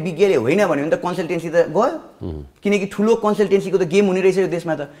 अब फेरि विज्ञले होइन भन्यो भने त कन्सल्टेन्सी त गयो, किनकि ठुलो कन्सल्टेन्सीको त गेम हुने रहेछ यो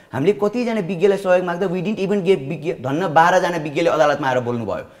देशमा त। हामीले कतिजना विज्ञलाई सहयोग माग्दा वी डिन्ट इभन गेट विज्ञ, धन्न 12 जना विज्ञले अदालतमा आएर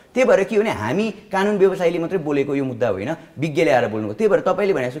बोल्नुभयो। त्यही भएर के भने हामी कानुन व्यवसायीले मात्रै बोलेको यो मुद्दा होइन, विज्ञले आएर बोल्नुभयो। त्यही भएर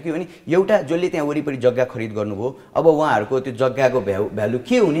तपाईँले भनेको के भने एउटा जसले त्यहाँ वरिपरि जग्गा खरिद गर्नुभयो, अब उहाँहरूको त्यो जग्गाको भ्यालु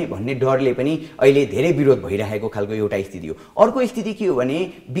के हुने भन्ने डरले पनि अहिले धेरै विरोध भइरहेको खालको एउटा स्थिति हो। अर्को स्थिति के हो भने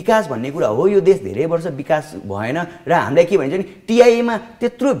विकास भन्ने कुरा हो, यो देश धेरै वर्ष विकास भएन र हामीलाई के भन्छ नि टिआइएमा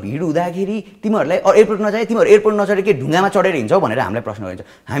त्यत्रो भिड हुँदाखेरि तिमीहरूलाई एयरपोर्ट नजाए, तिमीहरू एयरपोर्ट नचढेर के ढुङ्गामा चढेर हिँड्छौ भनेर हामीलाई प्रश्न गरिन्छ।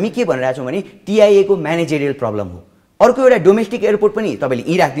 हामी के भनिरहेको छौँ भने टिआइएको म्यानेजरियल प्रब्लम हो। अर्को एउटा डोमेस्टिक एयरपोर्ट पनि तपाईँले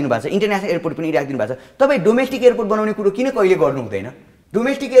यहीँ राखिदिनु भएको छ, इन्टरनेसनल एयरपोर्ट पनि राखिदिनु भएको छ। तपाईँ डोमेस्टिक एयरपोर्ट बनाउने कुरो किन कहिले गर्नु हुँदैन?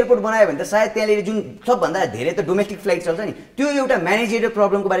 डोमेस्टिक एयरपोर्ट बनायो भने त सायद त्यहाँनिर जुन सबभन्दा धेरै त डोमेस्टिक फ्लाइट चल्छ नि, त्यो एउटा म्यानेजरियल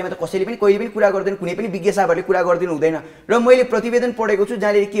प्रब्लमको बारेमा त कसैले पनि कहिले पनि कुरा गर्दैन, कुनै पनि विज्ञ साहबहरूले कुरा गरिदिनु हुँदैन। र मैले प्रतिवेदन पढेको छु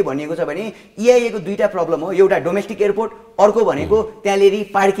जहाँनिर के भनिएको छ भने इआइएको दुईटा प्रब्लम हो, एउटा डोमेस्टिक एयरपोर्ट, अर्को भनेको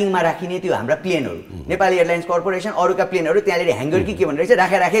त्यहाँनिर पार्किङमा राखिने त्यो हाम्रा प्लेनहरू, नेपाली एयरलाइन्स कर्पोरेसन अरूका प्लेनहरू त्यहाँनिर ह्याङ्गर कि के भनिरहेछ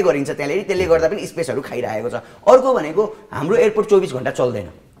राखे गरिन्छ त्यहाँनिर, त्यसले गर्दा पनि स्पेसहरू खाइरहेको छ। अर्को भनेको हाम्रो एयरपोर्ट 24 घन्टा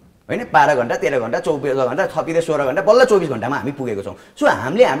चल्दैन होइन, 12 घन्टा 13 घन्टा 14 घन्टा थपिँदै 16 घन्टा बल्ल 24 घन्टामा हामी पुगेको छौँ। सो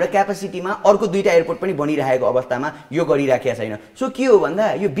हामीले हाम्रो क्यापासिटीमा अर्को दुईटा एयरपोर्ट पनि बनिरहेको अवस्थामा यो गरिराखेका छैन। सो के हो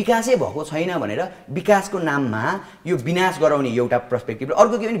भन्दा यो विकासै भएको छैन भनेर विकासको नाममा यो विनाश गराउने एउटा पर्सपेक्टिभ।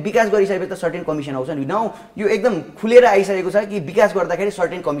 अर्को के भने विकास गरिसकेपछि त सर्टेन कमिसन आउँछ नि, नाउ यो एकदम खुलेर आइसकेको छ कि विकास गर्दाखेरि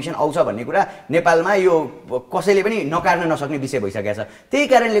सर्टेन कमिसन आउँछ भन्ने कुरा नेपालमा यो कसैले पनि नकार्न नसक्ने विषय भइसकेको छ। त्यही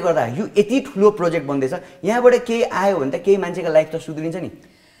कारणले गर्दा यो यति ठुलो प्रोजेक्ट बन्दैछ, यहाँबाट केही आयो भने त केही मान्छेको लाइफ त सुध्रिन्छ नि।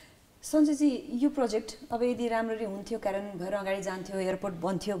 सञ्जयजी यो प्रोजेक्ट अब यदि राम्ररी हुन्थ्यो, कार्यान्वयन भएर अगाडि जान्थ्यो, एयरपोर्ट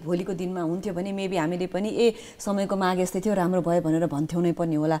बन्थ्यो, भोलिको दिनमा हुन्थ्यो भने मेबी हामीले पनि समयको माग यस्तै थियो राम्रो भयो भनेर भन्थ्यौँ नै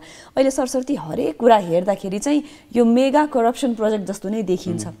पर्ने होला। अहिले सरसर्ती हरेक कुरा हेर्दाखेरि चाहिँ यो मेगा करप्सन प्रोजेक्ट जस्तो नै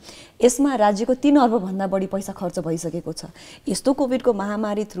देखिन्छ। यसमा राज्यको 3 अर्बभन्दा बढी पैसा खर्च भइसकेको छ। यस्तो कोभिडको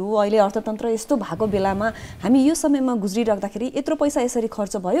महामारी थ्रु अहिले अर्थतन्त्र यस्तो भएको बेलामा हामी यो समयमा गुज्रिराख्दाखेरि यत्रो पैसा यसरी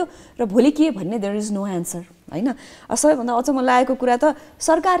खर्च भयो र भोलि के भन्ने देयर इज नो एन्सर होइन। सबैभन्दा अचम्म लागेको कुरा त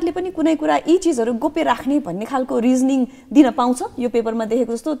सरकारले पनि कुनै कुरा यी चिजहरू गोप्य राख्ने भन्ने खालको रिजनिङ दिन पाउँछ। यो पेपरमा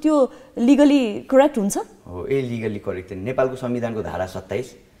देखेको जस्तो त्यो लिगली करेक्ट हुन्छ हो? लिगली करेक्ट छैन। नेपालको संविधानको धारा 27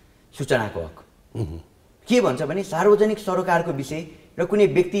 सूचनाको हक के भन्छ भने सार्वजनिक सरोकारको विषय र कुनै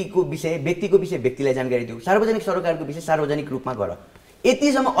व्यक्तिको विषय व्यक्तिलाई जानकारी दिऊ, सार्वजनिक सरोकारको विषय सार्वजनिक रूपमा गर।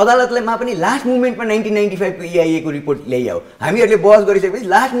 यतिसम्म अदालतमा पनि लास्ट मुभमेन्टमा 1995 को इआइएको रिपोर्ट ल्याइआयो। हामीहरूले बहस गरिसकेपछि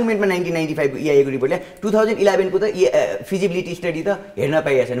लास्ट मुभमेन्टमा 1995 को इआइएको रिपोर्ट ल्याए। 2011 को त फिजिबिलिटी स्टडी त हेर्न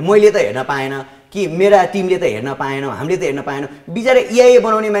पाइएको छैन, मैले त हेर्न पाएन कि मेरा टिमले त हेर्न पाएन, हामीले त हेर्न पाएन। बिचरा इआइए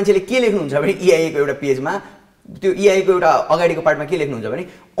बनाउने मान्छेले के लेख्नुहुन्छ भने इआइएको एउटा पेजमा त्यो इआइएको एउटा अगाडिको पार्टमा के लेख्नुहुन्छ भने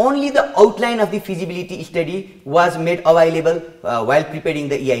only the outline of the feasibility study was made available while preparing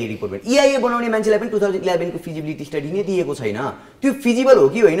the EIA report. EIA बनाउने मान्छेलाई पनि 2011 को फिजिबिलिटी स्टडी नै दिएको छैन, त्यो फिजिबल हो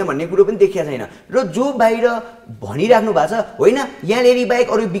कि होइन भन्ने कुरो पनि देखिएको छैन। र जो बाहिर भनिराख्नु भएको छ होइन यहाँनिर बाहेक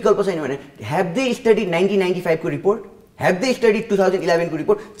अरू विकल्प छैन भने ह्याभ दे स्टडी 1995 को रिपोर्ट, ह्याभ दे स्टडी 2011 को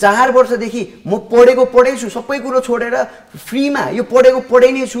रिपोर्ट। 4 वर्षदेखि म पढेकै छु, सबै कुरो छोडेर फ्रीमा यो पढै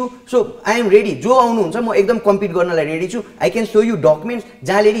नै छु। सो आई एम रेडी, जो आउनुहुन्छ म एकदम कम्पिट गर्नलाई रेडी छु। I can so you documents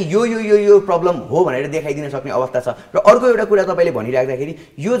जहाँले यो प्रब्लम हो भनेर देखाइदिन सक्ने अवस्था छ। र अर्को एउटा कुरा तपाईँले भनिराख्दाखेरि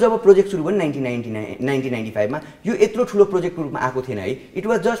यो जब प्रोजेक्ट सुरु भयो 1995 मा यो यत्रो ठुलो प्रोजेक्टको रूपमा आएको थिएन है। इट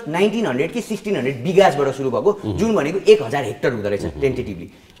वाज जस्ट 1900 कि 1600 बिगासबाट सुरु भएको, जुन भनेको 1000 हेक्टर हुँदो रहेछ टेन्टेटिभली।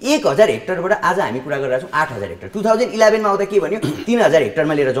 1000 हेक्टरबाट आज हामी कुरा गरिरहेको छौँ 8000 हेक्टर। 2011 मा आउँदा के भन्यो 3000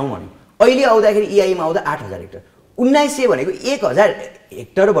 हेक्टरमा लिएर जाउँ भन्यो, अहिले आउँदाखेरि इआईमा आउँदा 8000 हेक्टर। 1900 भनेको 1000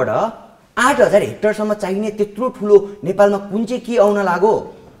 हेक्टरबाट 8000 हेक्टरसम्म चाहिने त्यत्रो ठुलो नेपालमा कुन चाहिँ के आउन लाग्यो?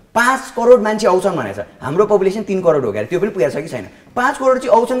 5 करोड मान्छे आउँछन् भनेछ, हाम्रो पपुलेसन 3 करोड हो क्या, त्यो पनि पुगेको छ कि छैन? 5 करोड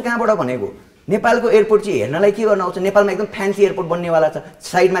चाहिँ आउँछन् कहाँबाट भनेको? नेपालको एयरपोर्ट चाहिँ हेर्नलाई के गर्न आउँछ? नेपालमा एकदम फ्यान्सी एयरपोर्ट बन्नेवाला छ,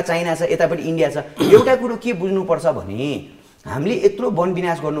 साइडमा चाइना छ, यतापट्टि इन्डिया छ। एउटा कुरो के बुझ्नुपर्छ भने हामीले यत्रो वन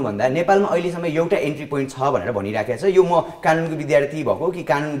विनाश गर्नुभन्दा नेपालमा अहिलेसम्म एउटा एन्ट्री पोइन्ट छ भनेर भनिराखेको छ। यो म कानुनको विद्यार्थी भएको कि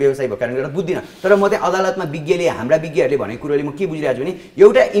कानुन व्यवसायी भएको कारणले गर्दा बुझ्दिनँ, तर म त्यहाँ अदालतमा हाम्रा विज्ञहरूले भनेको कुरोले म के बुझिरहेको छु भने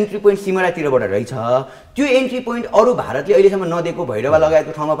एउटा एन्ट्री पोइन्ट सिमरातिरबाट रहेछ। त्यो एन्ट्री पोइन्ट अरू भारतले अहिलेसम्म नदिएको, भैरवा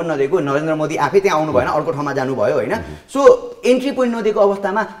लगायतको ठाउँमा पनि नदिएको, नरेन्द्र मोदी आफै त्यहाँ आउनु भएन, अर्को ठाउँमा जानुभयो होइन। सो एन्ट्री पोइन्ट नदिएको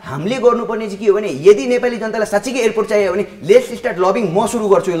अवस्थामा हामीले गर्नुपर्ने चाहिँ के हो भने यदि नेपाली जनतालाई साँच्चीकै एयरपोर्ट चाहियो भने लेट्स स्टार्ट लबिङ। म सुरु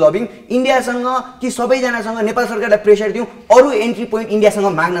गर्छु यो लबिङ इन्डियासँग कि सबैजनासँग, नेपाल सरकारलाई प्रेसर दिउँ अरू एन्ट्री पोइन्ट इन्डियासँग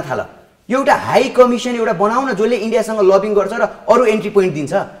माग्न थाल। एउटा हाई कमिसन एउटा बनाउन जसले इन्डियासँग लबिङ गर्छ र अरू एन्ट्री पोइन्ट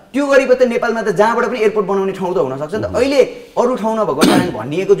दिन्छ त्यो गरेपछि त नेपालमा त जहाँबाट पनि एयरपोर्ट बनाउने ठाउँ त हुन सक्छ नि त अहिले अरू ठाउँ नभएको कारण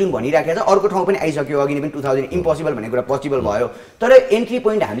भनिएको जुन भनिराखेको छ अर्को ठाउँ पनि आइसक्यो अघि नै पनि 2000 इम्पोसिबल भन्ने कुरा पोसिबल भयो तर एन्ट्री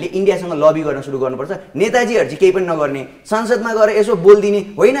पोइन्ट हामीले इन्डियासँग लबी गर्न सुरु गर्नुपर्छ नेताजीहरू चाहिँ केही पनि नगर्ने संसदमा गएर यसो बोलिदिने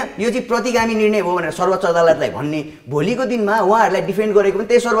होइन यो चाहिँ प्रतिगामी निर्णय हो भनेर सर्वोच्च अदालतलाई भन्ने भोलिको दिनमा उहाँहरूलाई डिफेन्ड गरेको पनि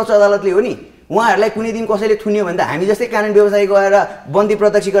त्यही सर्वोच्च अदालतले हो नि उहाँहरूलाई कुनै दिन कसैले थुन्यो भने त हामी जस्तै कानुन व्यवसायी गएर बन्दी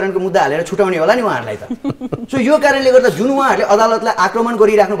प्रत्यक्षीकरणको मुद्दा हालेर छुटाउने होला नि उहाँहरूलाई त सो यो कारणले गर्दा जुन उहाँहरूले अदालतलाई आक्रमण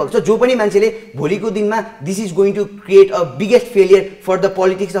गरिराख्नु भएको छ जो पनि मान्छेले भोलिको दिनमा this is going to create a biggest failure for the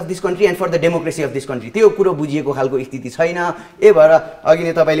politics of this country and for the democracy of this country त्यो कुरो बुझिएको खालको स्थिति छैन ए भएर अघि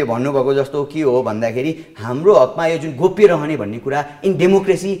नै तपाईँले भन्नुभएको जस्तो के हो भन्दाखेरि हाम्रो हकमा यो जुन गोप्य रहने भन्ने कुरा in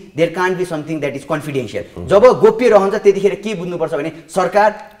democracy there can't be something that is confidential जब गोप्य रहन्छ त्यतिखेर के बुझ्नुपर्छ भने सरकार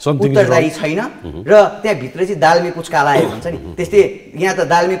उत्तरदायी छैन र त्यहाँभित्र चाहिँ दालमे कुछ काला है भन्छ नि त्यस्तै यहाँ त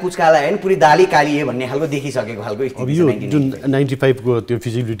दालमे कुछ काला है पुरै दाली काली है भन्ने खालको देखिसकेको खालको स्थिति छ जुन 95 को त्यो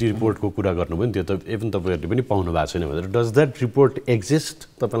फिजिबिलिटी रिपोर्टको कुरा गर्नुभयो नि त्यो त इभन तपाईँहरूले पनि पाउनु भएको छैन भनेर डज द्याट रिपोर्ट एक्जिस्ट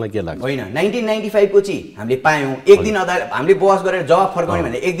तपाईँलाई के लाग्छ होइन 1995 को चाहिँ हामीले पायौँ एक दिन हामीले बहस गरेर जवाब फर्काउने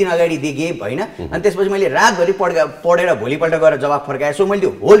भने एक दिन अगाडि दिए होइन अनि त्यसपछि मैले रातभरि पढेर भोलिपल्ट गएर जवाब फर्काएँ सो मैले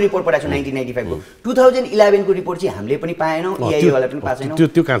त्यो होल रिपोर्ट पठाएको छु 1995 को 2011 को रिपोर्ट चाहिँ हामीले पनि पाएनौँ EIA-वाला पनि पाएको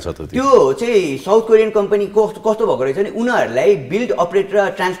छैनौँ त्यो कहाँ छ त त्यो चाहिँ साउथ कोरियन कम्पनी कस्तो भएको रहेछ नि उनीहरूलाई बिल्ड अपरेट र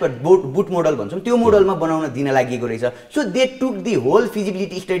ट्रान्सफर बुट मोडल भन्छौँ त्यो मोडलमा बनाउन दिन लागि रहेछ so they took the whole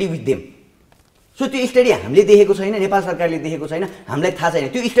feasibility study with them so त्यो स्टडी हामीले देखेको छैन नेपाल सरकारले देखेको छैन हामीलाई थाहा छैन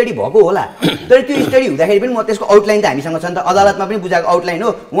त्यो स्टडी भएको होला तर त्यो स्टडी हुँदाखेरि पनि म त्यसको आउटलाइन त हामीसँग छ नि त अदालतमा पनि बुझाएको आउटलाइन हो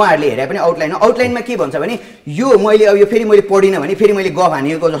उहाँहरूले हेरे पनि आउटलाइन हो आउटलाइनमा के भन्छ भने यो मैले अब यो फेरि मैले पढिनँ भने फेरि मैले गफ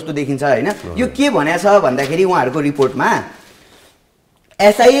हानेको जस्तो देखिन्छ होइन यो के भनेको छ भन्दाखेरि उहाँहरूको रिपोर्टमा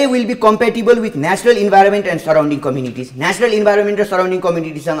SIA will be compatible with natural environment and surrounding communities. Natural environment र surrounding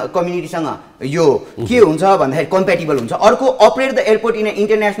communityसँग यो के हुन्छ भन्दाखेरि compatible हुन्छ अर्को operate the airport in an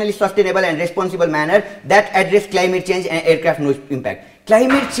internationally sustainable and responsible manner that address climate change and aircraft noise impact.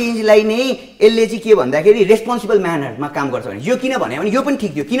 Climate चेन्जलाई नै यसले चाहिँ के भन्दाखेरि रेस्पोन्सिबल म्यानरमा काम गर्छ भने यो किन भने यो पनि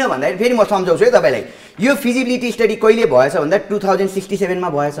ठिक थियो किन भन्दाखेरि फेरि म सम्झाउँछु है तपाईँलाई यो फिजिबिलिटी स्टडी कहिले भएछ भन्दा 2067 मा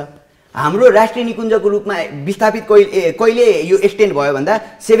भएछ हाम्रो राष्ट्रिय निकुञ्जको रूपमा विस्थापित कहिले यो एक्सटेन्ड भयो भन्दा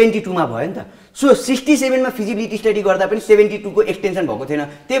 72 मा भयो नि त सो 67 मा फिजिबिलिटी स्टडी गर्दा पनि 72 को एक्सटेन्सन भएको थिएन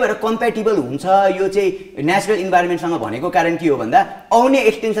त्यही भएर कम्प्याटिबल हुन्छ यो चाहिँ नेचरल इन्भाइरोमेन्टसँग भनेको कारण के हो भन्दा आउने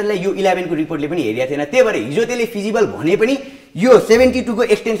एक्सटेन्सनलाई यो 11 को रिपोर्टले पनि हेरेको थिएन त्यही भएर हिजो त्यसले फिजिबल भने पनि यो 72 को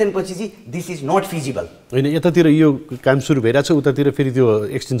एक्सटेन्सन पछि चाहिँ दिस इज नट फिजिबल हैन यतातिर यो काम सुरु भइराछ उतातिर फेरि त्यो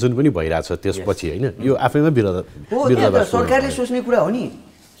एक्सटेन्सन पनि भइराछ त्यसपछि हैन यो आफैमा विरोध सरकारले सोच्ने कुरा हो नि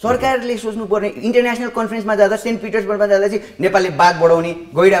सरकारले सोच्नु पर्ने इन्टरनेसनल कन्फरेन्समा जाँदा सेन्ट पिटर्सबर्गमा जाँदा चाहिँ नेपालले बाघ बढाउने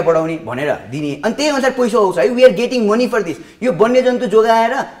गैडा बढाउने भनेर दिने अनि त्यही अनुसार पैसा आउँछ है we are getting money for this यो वन्यजन्तु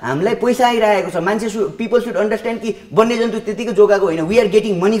जोगाएर हामीलाई पैसा आइरहेको छ मान्छे पिपल शुड अन्डरस्ट्यान्ड कि वन्यजन्तु त्यतिको जोगाएको होइन we are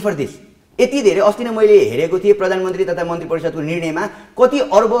getting money for this यति धेरै अस्ति नै मैले हेरेको थिएँ प्रधानमन्त्री तथा मन्त्री परिषदको निर्णयमा कति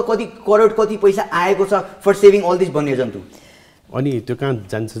अर्ब कति करोड कति पैसा आएको छ फर सेभिङ अल दिस वन्यजन्तु अनि त्यो कहाँ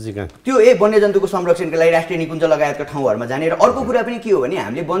जान्छ चाहिँ कहाँ त्यो वन्यजन्तुको संरक्षणको लागि राष्ट्रिय निकुञ्ज लगायतका ठाउँहरुमा जाने र अर्को कुरा पनि के हो भने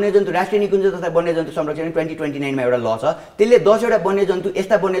हामीले वन्यजन्तु राष्ट्रिय निकुञ्ज तथा वन्यजन्तु संरक्षण 2029 मा एउटा ल छ त्यसले 10 वटा वन्यजन्तु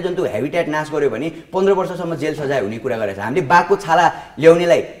यस्ता वन्यजन्तु हेबिटेट नाश गर्यो भने 15 वर्षसम्म जेल सजाय हुने कुरा गरेछ हामीले बाघको छाला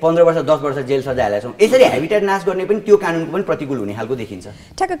ल्याउनेलाई 15 वर्ष 10 वर्ष जेल सजाय हालेका छौं यसरी हेबिटेट नाश गर्ने पनि त्यो कानुनको पनि प्रतिकूल हुने खालको देखिन्छ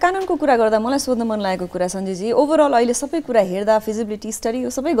ठ्याक्क कानुनको कुरा गर्दा मलाई सोध्न मन लागेको कुरा सञ्जयजी ओभरअल अहिले सबै कुरा हेर्दा फिजिबिलिटी स्टडी यो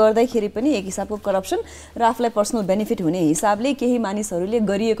सबै गर्दाखेरि पनि एक हिसाबको करप्सन र आफुलाई पर्सनल बेनिफिट हुने हिसाबले केही मानिसहरूले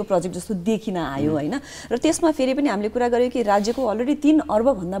गरिएको प्रोजेक्ट जस्तो देखिन आयो हैन र त्यसमा फेरि पनि हामीले कुरा गर्यो कि राज्यको अलरेडी 3 अर्ब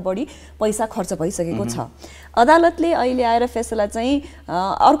भन्दा बढी पैसा खर्च भइसकेको छ अदालतले अहिले आएर फैसला चाहिँ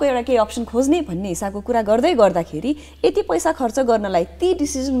अर्को एउटा केही अप्सन खोज्ने भन्ने हिसाबको कुरा गर्दै गर्दाखेरि यति पैसा खर्च गर्नलाई ती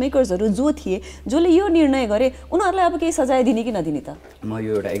डिसिजन मेकर्सहरु जो थिए जसले यो निर्णय गरे उनीहरुलाई अब केही सजाय दिने कि नदिने त म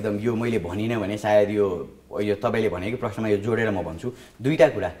यो एउटा एकदम यो मैले भनिन भने सायद यो तपाईले भनेको प्रश्नमा यो जोडेर म भन्छु दुईटा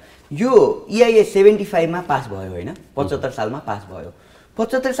कुरा यो EIA 75 मा पास भयो हैन 75 सालमा पास भयो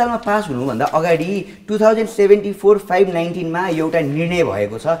 75 सालमा पास हुनुभन्दा अगाडि 2074-519 मा एउटा निर्णय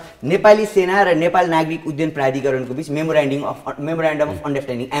भएको छ नेपाली सेना र नेपाल नागरिक उड्डयन प्राधिकरणको बीच मेमोरेन्डम अफ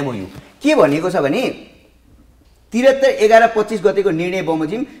अन्डरस्ट्यान्डिङ MOU के भनेको छ भने 73-11-25 गतेको निर्णय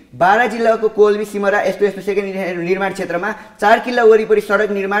बमोजिम 12 जिल्लाको कोल्बी सिमरा यस्तो सेकेन्ड निर्माण क्षेत्रमा 4 किल्ला वरिपरि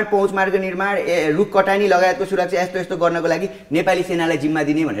सडक निर्माण पहुँच मार्ग निर्माण रुख कटानी लगायतको सुरक्षा यस्तो गर्नको लागि नेपाली सेनालाई जिम्मा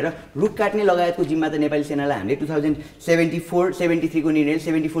दिने भनेर रुख काट्ने लगायतको जिम्मा त नेपाली सेनालाई हामीले 2074-73 को निर्णय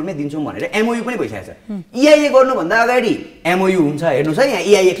 74 मै दिन्छौं भनेर MOU पनि भइसकेछ EIA गर्नु भन्दा अगाडि MOU हुन्छ हेर्नुस् है यहाँ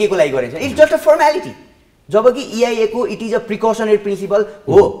EIA के को लागि गरेछ इट्स जस्ट अ फर्मालिटी जबकि EIA को it is a precautionary principal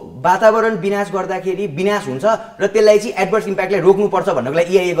हो, वातावरण विनाश गर्दाखेरि विनाश हुन्छ र त्यसलाई चाहिँ एडभर्स इम्प्याक्टलाई रोक्नुपर्छ भन्नको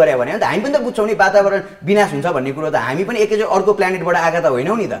लागि EIA गरे भने त हामी पनि त बुझ्छौँ नि वातावरण विनाश हुन्छ भन्ने कुरो त हामी पनि एकैचोटि अर्को प्लानेटबाट आएका त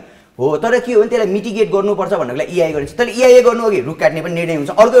होइनौँ नि त हो। तर के हो भने त्यसलाई मिटिगेट गर्नुपर्छ भन्नको लागि EIA गरिन्छ। तर EIA गर्नु अघि रुख काट्ने पनि निर्णय हुन्छ।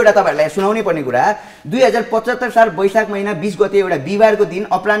 अर्को एउटा तपाईँहरूलाई सुनाउनै पर्ने कुरा 2075 साल वैशाख महिना 20 गते एउटा बिहिबारको दिन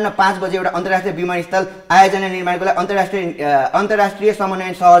अपराह्न 5 बजे एउटा अन्तर्राष्ट्रिय विमानस्थल आयोजना निर्माणको लागि अन्तर्राष्ट्रिय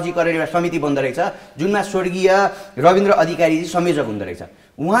समन्वय सहजीकरण एउटा समिति बन्द रहेछ, जुनमा स्वर्गीय रविन्द्र अधिकारी संयोजक हुँदो रहेछ।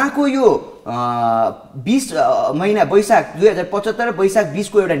 उहाँको यो 20 महिना वैशाख 2075 वैशाख 20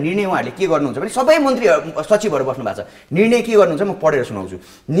 को एउटा निर्णय उहाँहरूले के गर्नुहुन्छ भने सबै मन्त्री सचिवहरू बस्नु भएको छ। निर्णय के गर्नुहुन्छ म पढेर सुनाउँछु।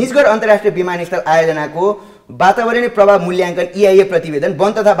 निजगढ अन्तर्राष्ट्रिय विमानस्थल आयोजनाको वातावरणीय प्रभाव मूल्याङ्कन EIA प्रतिवेदन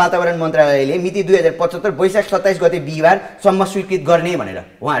वन तथा वातावरण मन्त्रालयले मिति 2075 वैशाख 27 गते बिहिबारसम्म स्वीकृत गर्ने भनेर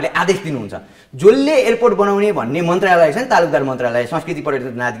उहाँहरूले आदेश दिनुहुन्छ। जसले एयरपोर्ट बनाउने भन्ने मन्त्रालय छ नि, तालुकदार मन्त्रालय, संस्कृति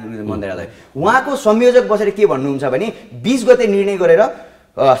पर्यटन मन्त्रालय, उहाँको संयोजक बसेर के भन्नुहुन्छ भने 20 गते निर्णय गरेर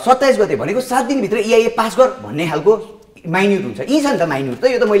 27 गते भनेको 7 दिनभित्र EIA पास गर भन्ने खालको माइन्युट हुन्छ। यी छ नि त माइन्युट त,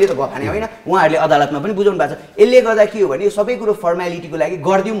 यो त मैले त गफाने होइन, उहाँहरूले अदालतमा पनि बुझाउनु भएको छ। यसले गर्दा के हो भने यो सबै कुरो फर्मालिटीको लागि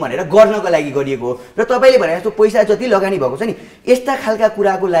गरिदिउँ भनेर गर्नको लागि गरिएको हो। र तपाईँले भने जस्तो पैसा जति लगानी भएको छ नि, यस्ता खालका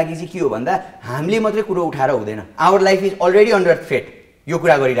कुराको लागि चाहिँ के हो भन्दा हामीले मात्रै कुरो उठाएर हुँदैन। Our life is already under threat. यो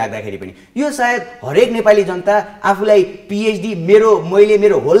कुरा गरिराख्दाखेरि पनि यो सायद हरेक नेपाली जनता आफूलाई PhD मैले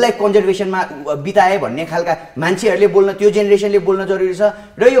मेरो होल लाइफ कन्जर्भेसनमा बिताए भन्ने खालका मान्छेहरूले बोल्न, त्यो जेनेरेसनले बोल्न जरुरी छ।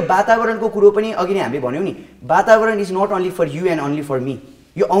 र यो वातावरणको कुरो पनि अघि नै हामीले भन्यौँ नि, वातावरण is not only for you and only for me,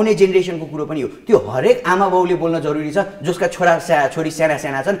 यो आउने जेनेरेसनको कुरो पनि हो। त्यो हरेक आमा बाउले बोल्न जरुरी छ, जसका छोरी साना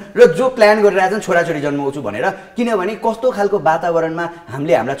छन् र जो प्लान गरिरहेछन् छोराछोरी जन्माउँछु भनेर। किनभने कस्तो खालको वातावरणमा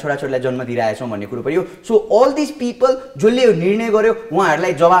हामीले हाम्रा छोराछोरीलाई जन्म दिइरहेछौँ भन्ने कुरो पनि हो। सो अल दिस पिपल जसले यो निर्णय गर्यो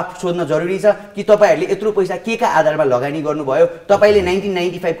उहाँहरूलाई जवाफ सोध्न जरुरी छ कि तपाईँहरूले यत्रो पैसा के का आधारमा लगानी गर्नुभयो। तपाईँले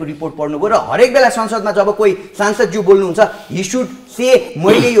 1995 को रिपोर्ट पढ्नुभयो र हरेक बेला संसदमा जब कोही सांसदज्यू बोल्नुहुन्छ, हि शुड से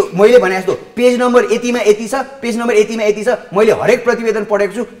मैले भने जस्तो पेज नम्बर यतिमा यति छ, पेज नम्बर यतिमा यति छ, मैले हरेक प्रतिवेदन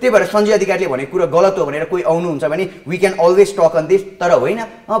पढेको छु, त्यही भएर सञ्जय अधिकारीले भनेको कुरा गलत हो भनेर कोही आउनुहुन्छ भने we can always talk on this. तर होइन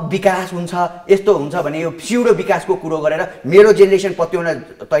विकास हुन्छ यस्तो हुन्छ भने यो सिउडो विकासको कुरो गरेर मेरो जेनेरेसन पत्याउन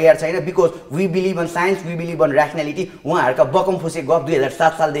तयार छैन। Because we believe on science, we believe on rationality. उहाँहरूका बकम फुसे गफ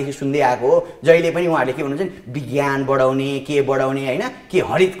 2007 सालदेखि सुन्दै आएको हो। जहिले पनि उहाँहरूले के भन्नुहुन्छ विज्ञान बढाउने के बढाउने होइन, के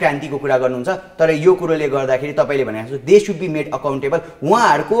हरित क्रान्तिको कुरा गर्नुहुन्छ। तर यो कुरोले गर्दाखेरि तपाईँले भने जस्तो they should be made accountable.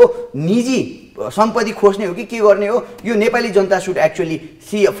 उहाँहरूको निजी सम्पत्ति खोज्ने हो कि के गर्ने हो, यो नेपाली जनता should actually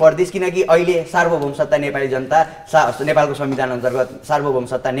see for this. किनकि अहिले सार्वभौम सत्ता नेपाली जनता, नेपालको संविधान अन्तर्गत सार्वभौम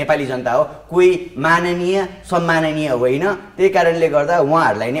सत्ता नेपाली जनता हो, कोही माननीय सम्माननीय होइन। त्यही कारणले गर्दा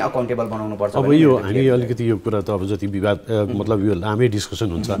उहाँहरूलाई नै अकाउन्टेबल बनाउनु पर्छ। अब यो हामी अलिकति यो कुरा त अब जति विवाद मतलब यो लामै डिस्कसन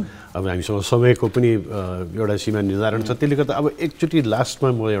हुन्छ, अब हामीसँग समयको पनि एउटा सीमा निर्धारण छ। त्यसले गर्दा अब एकचोटि लास्टमा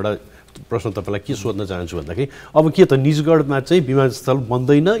म एउटा प्रश्न तपाईँलाई के सोध्न चाहन्छु भन्दाखेरि अब के त निजगढमा चाहिँ विमानस्थल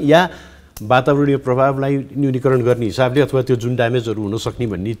बन्दैन या वातावरणीय प्रभावलाई न्यूनीकरण गर्ने हिसाबले अथवा त्यो जुन ड्यामेजहरू हुन सक्ने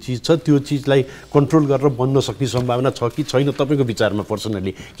भन्ने चिज छ त्यो चिजलाई कन्ट्रोल गरेर बन्न सक्ने सम्भावना छ कि छैन तपाईँको विचारमा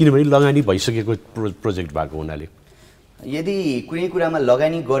पर्सनली? किनभने लगानी भइसकेको प्रोजेक्ट भएको हुनाले यदि कुनै कुरामा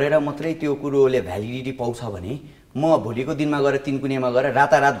लगानी गरेर मात्रै त्यो कुरोले भ्यालिडिटी पाउँछ भने म भोलिको दिनमा गएर तिनकुनेमा गएर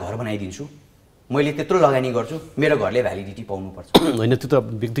रातारात घर बनाइदिन्छु, मैले त्यत्रो लगानी गर्छु, मेरो घरले भ्यालिडिटी पाउनुपर्छ। होइन, त्यो त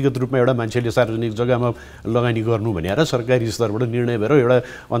व्यक्तिगत रूपमा एउटा मान्छेले सार्वजनिक जग्गामा लगानी गर्नु भनेर सरकारी स्तरबाट निर्णय भएर एउटा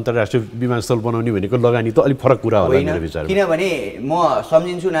अन्तर्राष्ट्रिय विमानस्थल बनाउने भनेको लगानी त अलिक फरक कुरा होला मेरो विचारमा। किनभने म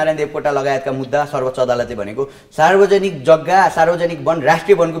सम्झिन्छु नारायण देवकोटा लगायतका मुद्दा सर्वोच्च अदालतले भनेको सार्वजनिक जग्गा, सार्वजनिक वन,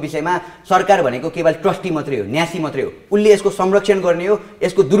 राष्ट्रिय वनको विषयमा सरकार भनेको केवल ट्रस्टी मात्रै हो, न्यासी मात्रै हो। उसले यसको संरक्षण गर्ने हो,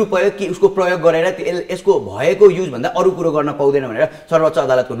 यसको दुरुपयोग कि उसको प्रयोग गरेर यसको भएको युजभन्दा अरू कुरो गर्न पाउँदैन भनेर सर्वोच्च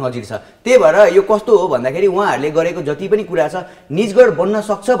अदालतको नजिर छ। त्यही भएर यो कस्तो हो भन्दाखेरि उहाँहरूले गरेको जति पनि कुरा छ, निजगढ बन्न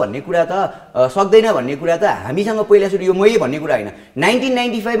सक्छ भन्ने कुरा त सक्दैन भन्ने कुरा त हामीसँग पहिला सुरु यो मैले भन्ने कुरा होइन।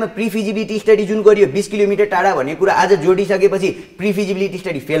 1995 मा प्री फिजिबिलिटी स्टडी जुन गरियो 20 किलोमिटर टाढा भन्ने कुरा आज जोडिसकेपछि प्री फिजिबिलिटी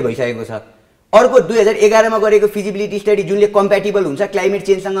स्टडी फेल भइसकेको छ। अर्को 2011 मा गरेको फिजिबिलिटी स्टडी जुनले कम्प्याटिबल हुन्छ क्लाइमेट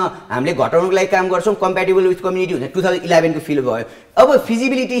चेन्जसँग हामीले घटाउनको लागि काम गर्छौँ, कम्प्याटिबल विथ कम्युनिटी हुन्छ, 2011 को फेल भयो। अब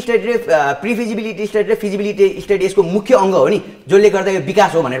फिजिबिलिटी स्टडी र प्री फिजिबिलिटी स्टडी र फिजिबिलिटी स्टडी यसको मुख्य अङ्ग हो नि, जसले गर्दा यो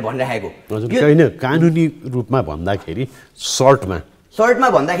विकास हो भनेर भनिरहेको। होइन, कानुनी रूपमा भन्दाखेरि सर्टमा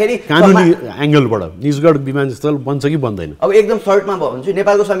भन्दाखेरि कानुनी एंगलबाट निजगढ विमानस्थल बन्छ कि बन्दैन? अब एकदम सर्टमा भन्छु,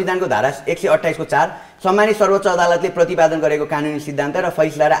 नेपालको संविधानको धारा 128 को 4 सम्मानित सर्वोच्च अदालतले प्रतिपादन गरेको कानुनी सिद्धान्त र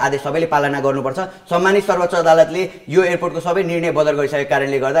फैसला र आदेश सबैले पालना गर्नुपर्छ। सम्मानित सर्वोच्च अदालतले यो एयरपोर्टको सबै निर्णय बदल गरिसकेको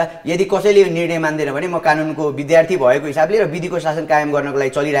कारणले गर्दा यदि कसैले यो निर्णय मान्दैन भने म कानुनको विद्यार्थी भएको हिसाबले र विधिको शासन कायम गर्नको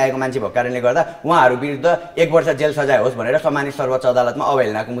लागि चलिरहेको मान्छे भएको कारणले गर्दा उहाँहरू विरुद्ध 1 वर्ष जेल सजाय होस् भनेर सम्मानित सर्वोच्च अदालतमा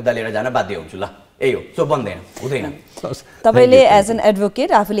अवहेलनाको मुद्दा लिएर जान बाध्य हुन्छु। ल यही हो सो बन्दैन हुँदैन तपाईले एज एन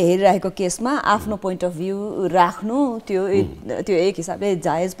एडभोकेट आफूले हेरिरहेको केसमा आफ्नो पोइन्ट अफ भ्यू राख्नु त्यो एक हिसाबले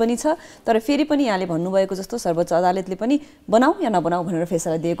जायज पनि छ तर फेरि पनि यहाँले भन्नुभएको जस्तो सर्वोच्च अदालतले पनि बनाऊ या नबनाऊ भनेर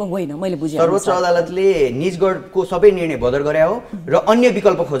फैसला दिएको होइन मैले बुझेँ सर्वोच्च अदालतले निजगढको सबै निर्णय बदर गरे हो र अन्य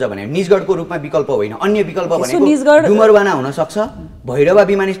विकल्प खोज भने निजगढको रूपमा विकल्प होइन अन्य विकल्प भनेको डुमरवाना हुन सक्छ भैरवा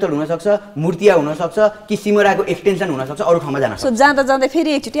विमानस्थल हुन सक्छ मूर्तिया हुन सक्छ कि सिमराको एक्सटेन्सन हुन सक्छ अरू ठाउँमा जान सक्छ सो जाँदा जाँदै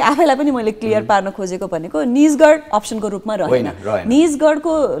फेरि एकचोटि आफैलाई पनि मैले क्लियर पार्न खोजेको भनेको निजगढ अप्सनको रूपमा रहेन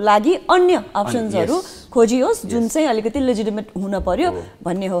निजगढको लागि अन्य अप्सन्सहरू खोजियोस् जुन चाहिँ अलिकति लेजिटिमेट हुन पर्यो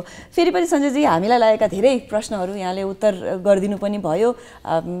भन्ने हो फेरि पनि सञ्जयजी हामीलाई लागेका धेरै प्रश्नहरू यहाँले उत्तर गरिदिनु पनि भयो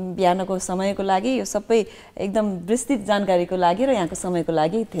बिहानको समयको लागि यो सबै एकदम विस्तृत जानकारीको लागि र यहाँको समयको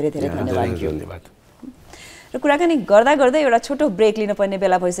लागि धेरै धेरै धन्यवाद र कुराकानी गर्दा गर्दै एउटा छोटो ब्रेक लिनुपर्ने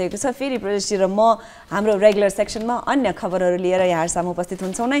बेला भइसकेको छ फेरि प्रदेशजी र म हाम्रो रेगुलर सेक्सनमा अन्य खबरहरू लिएर यहाँ सामु उपस्थित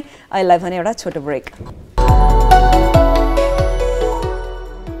हुन्छौँ नै अहिले भने एउटा छोटो ब्रेक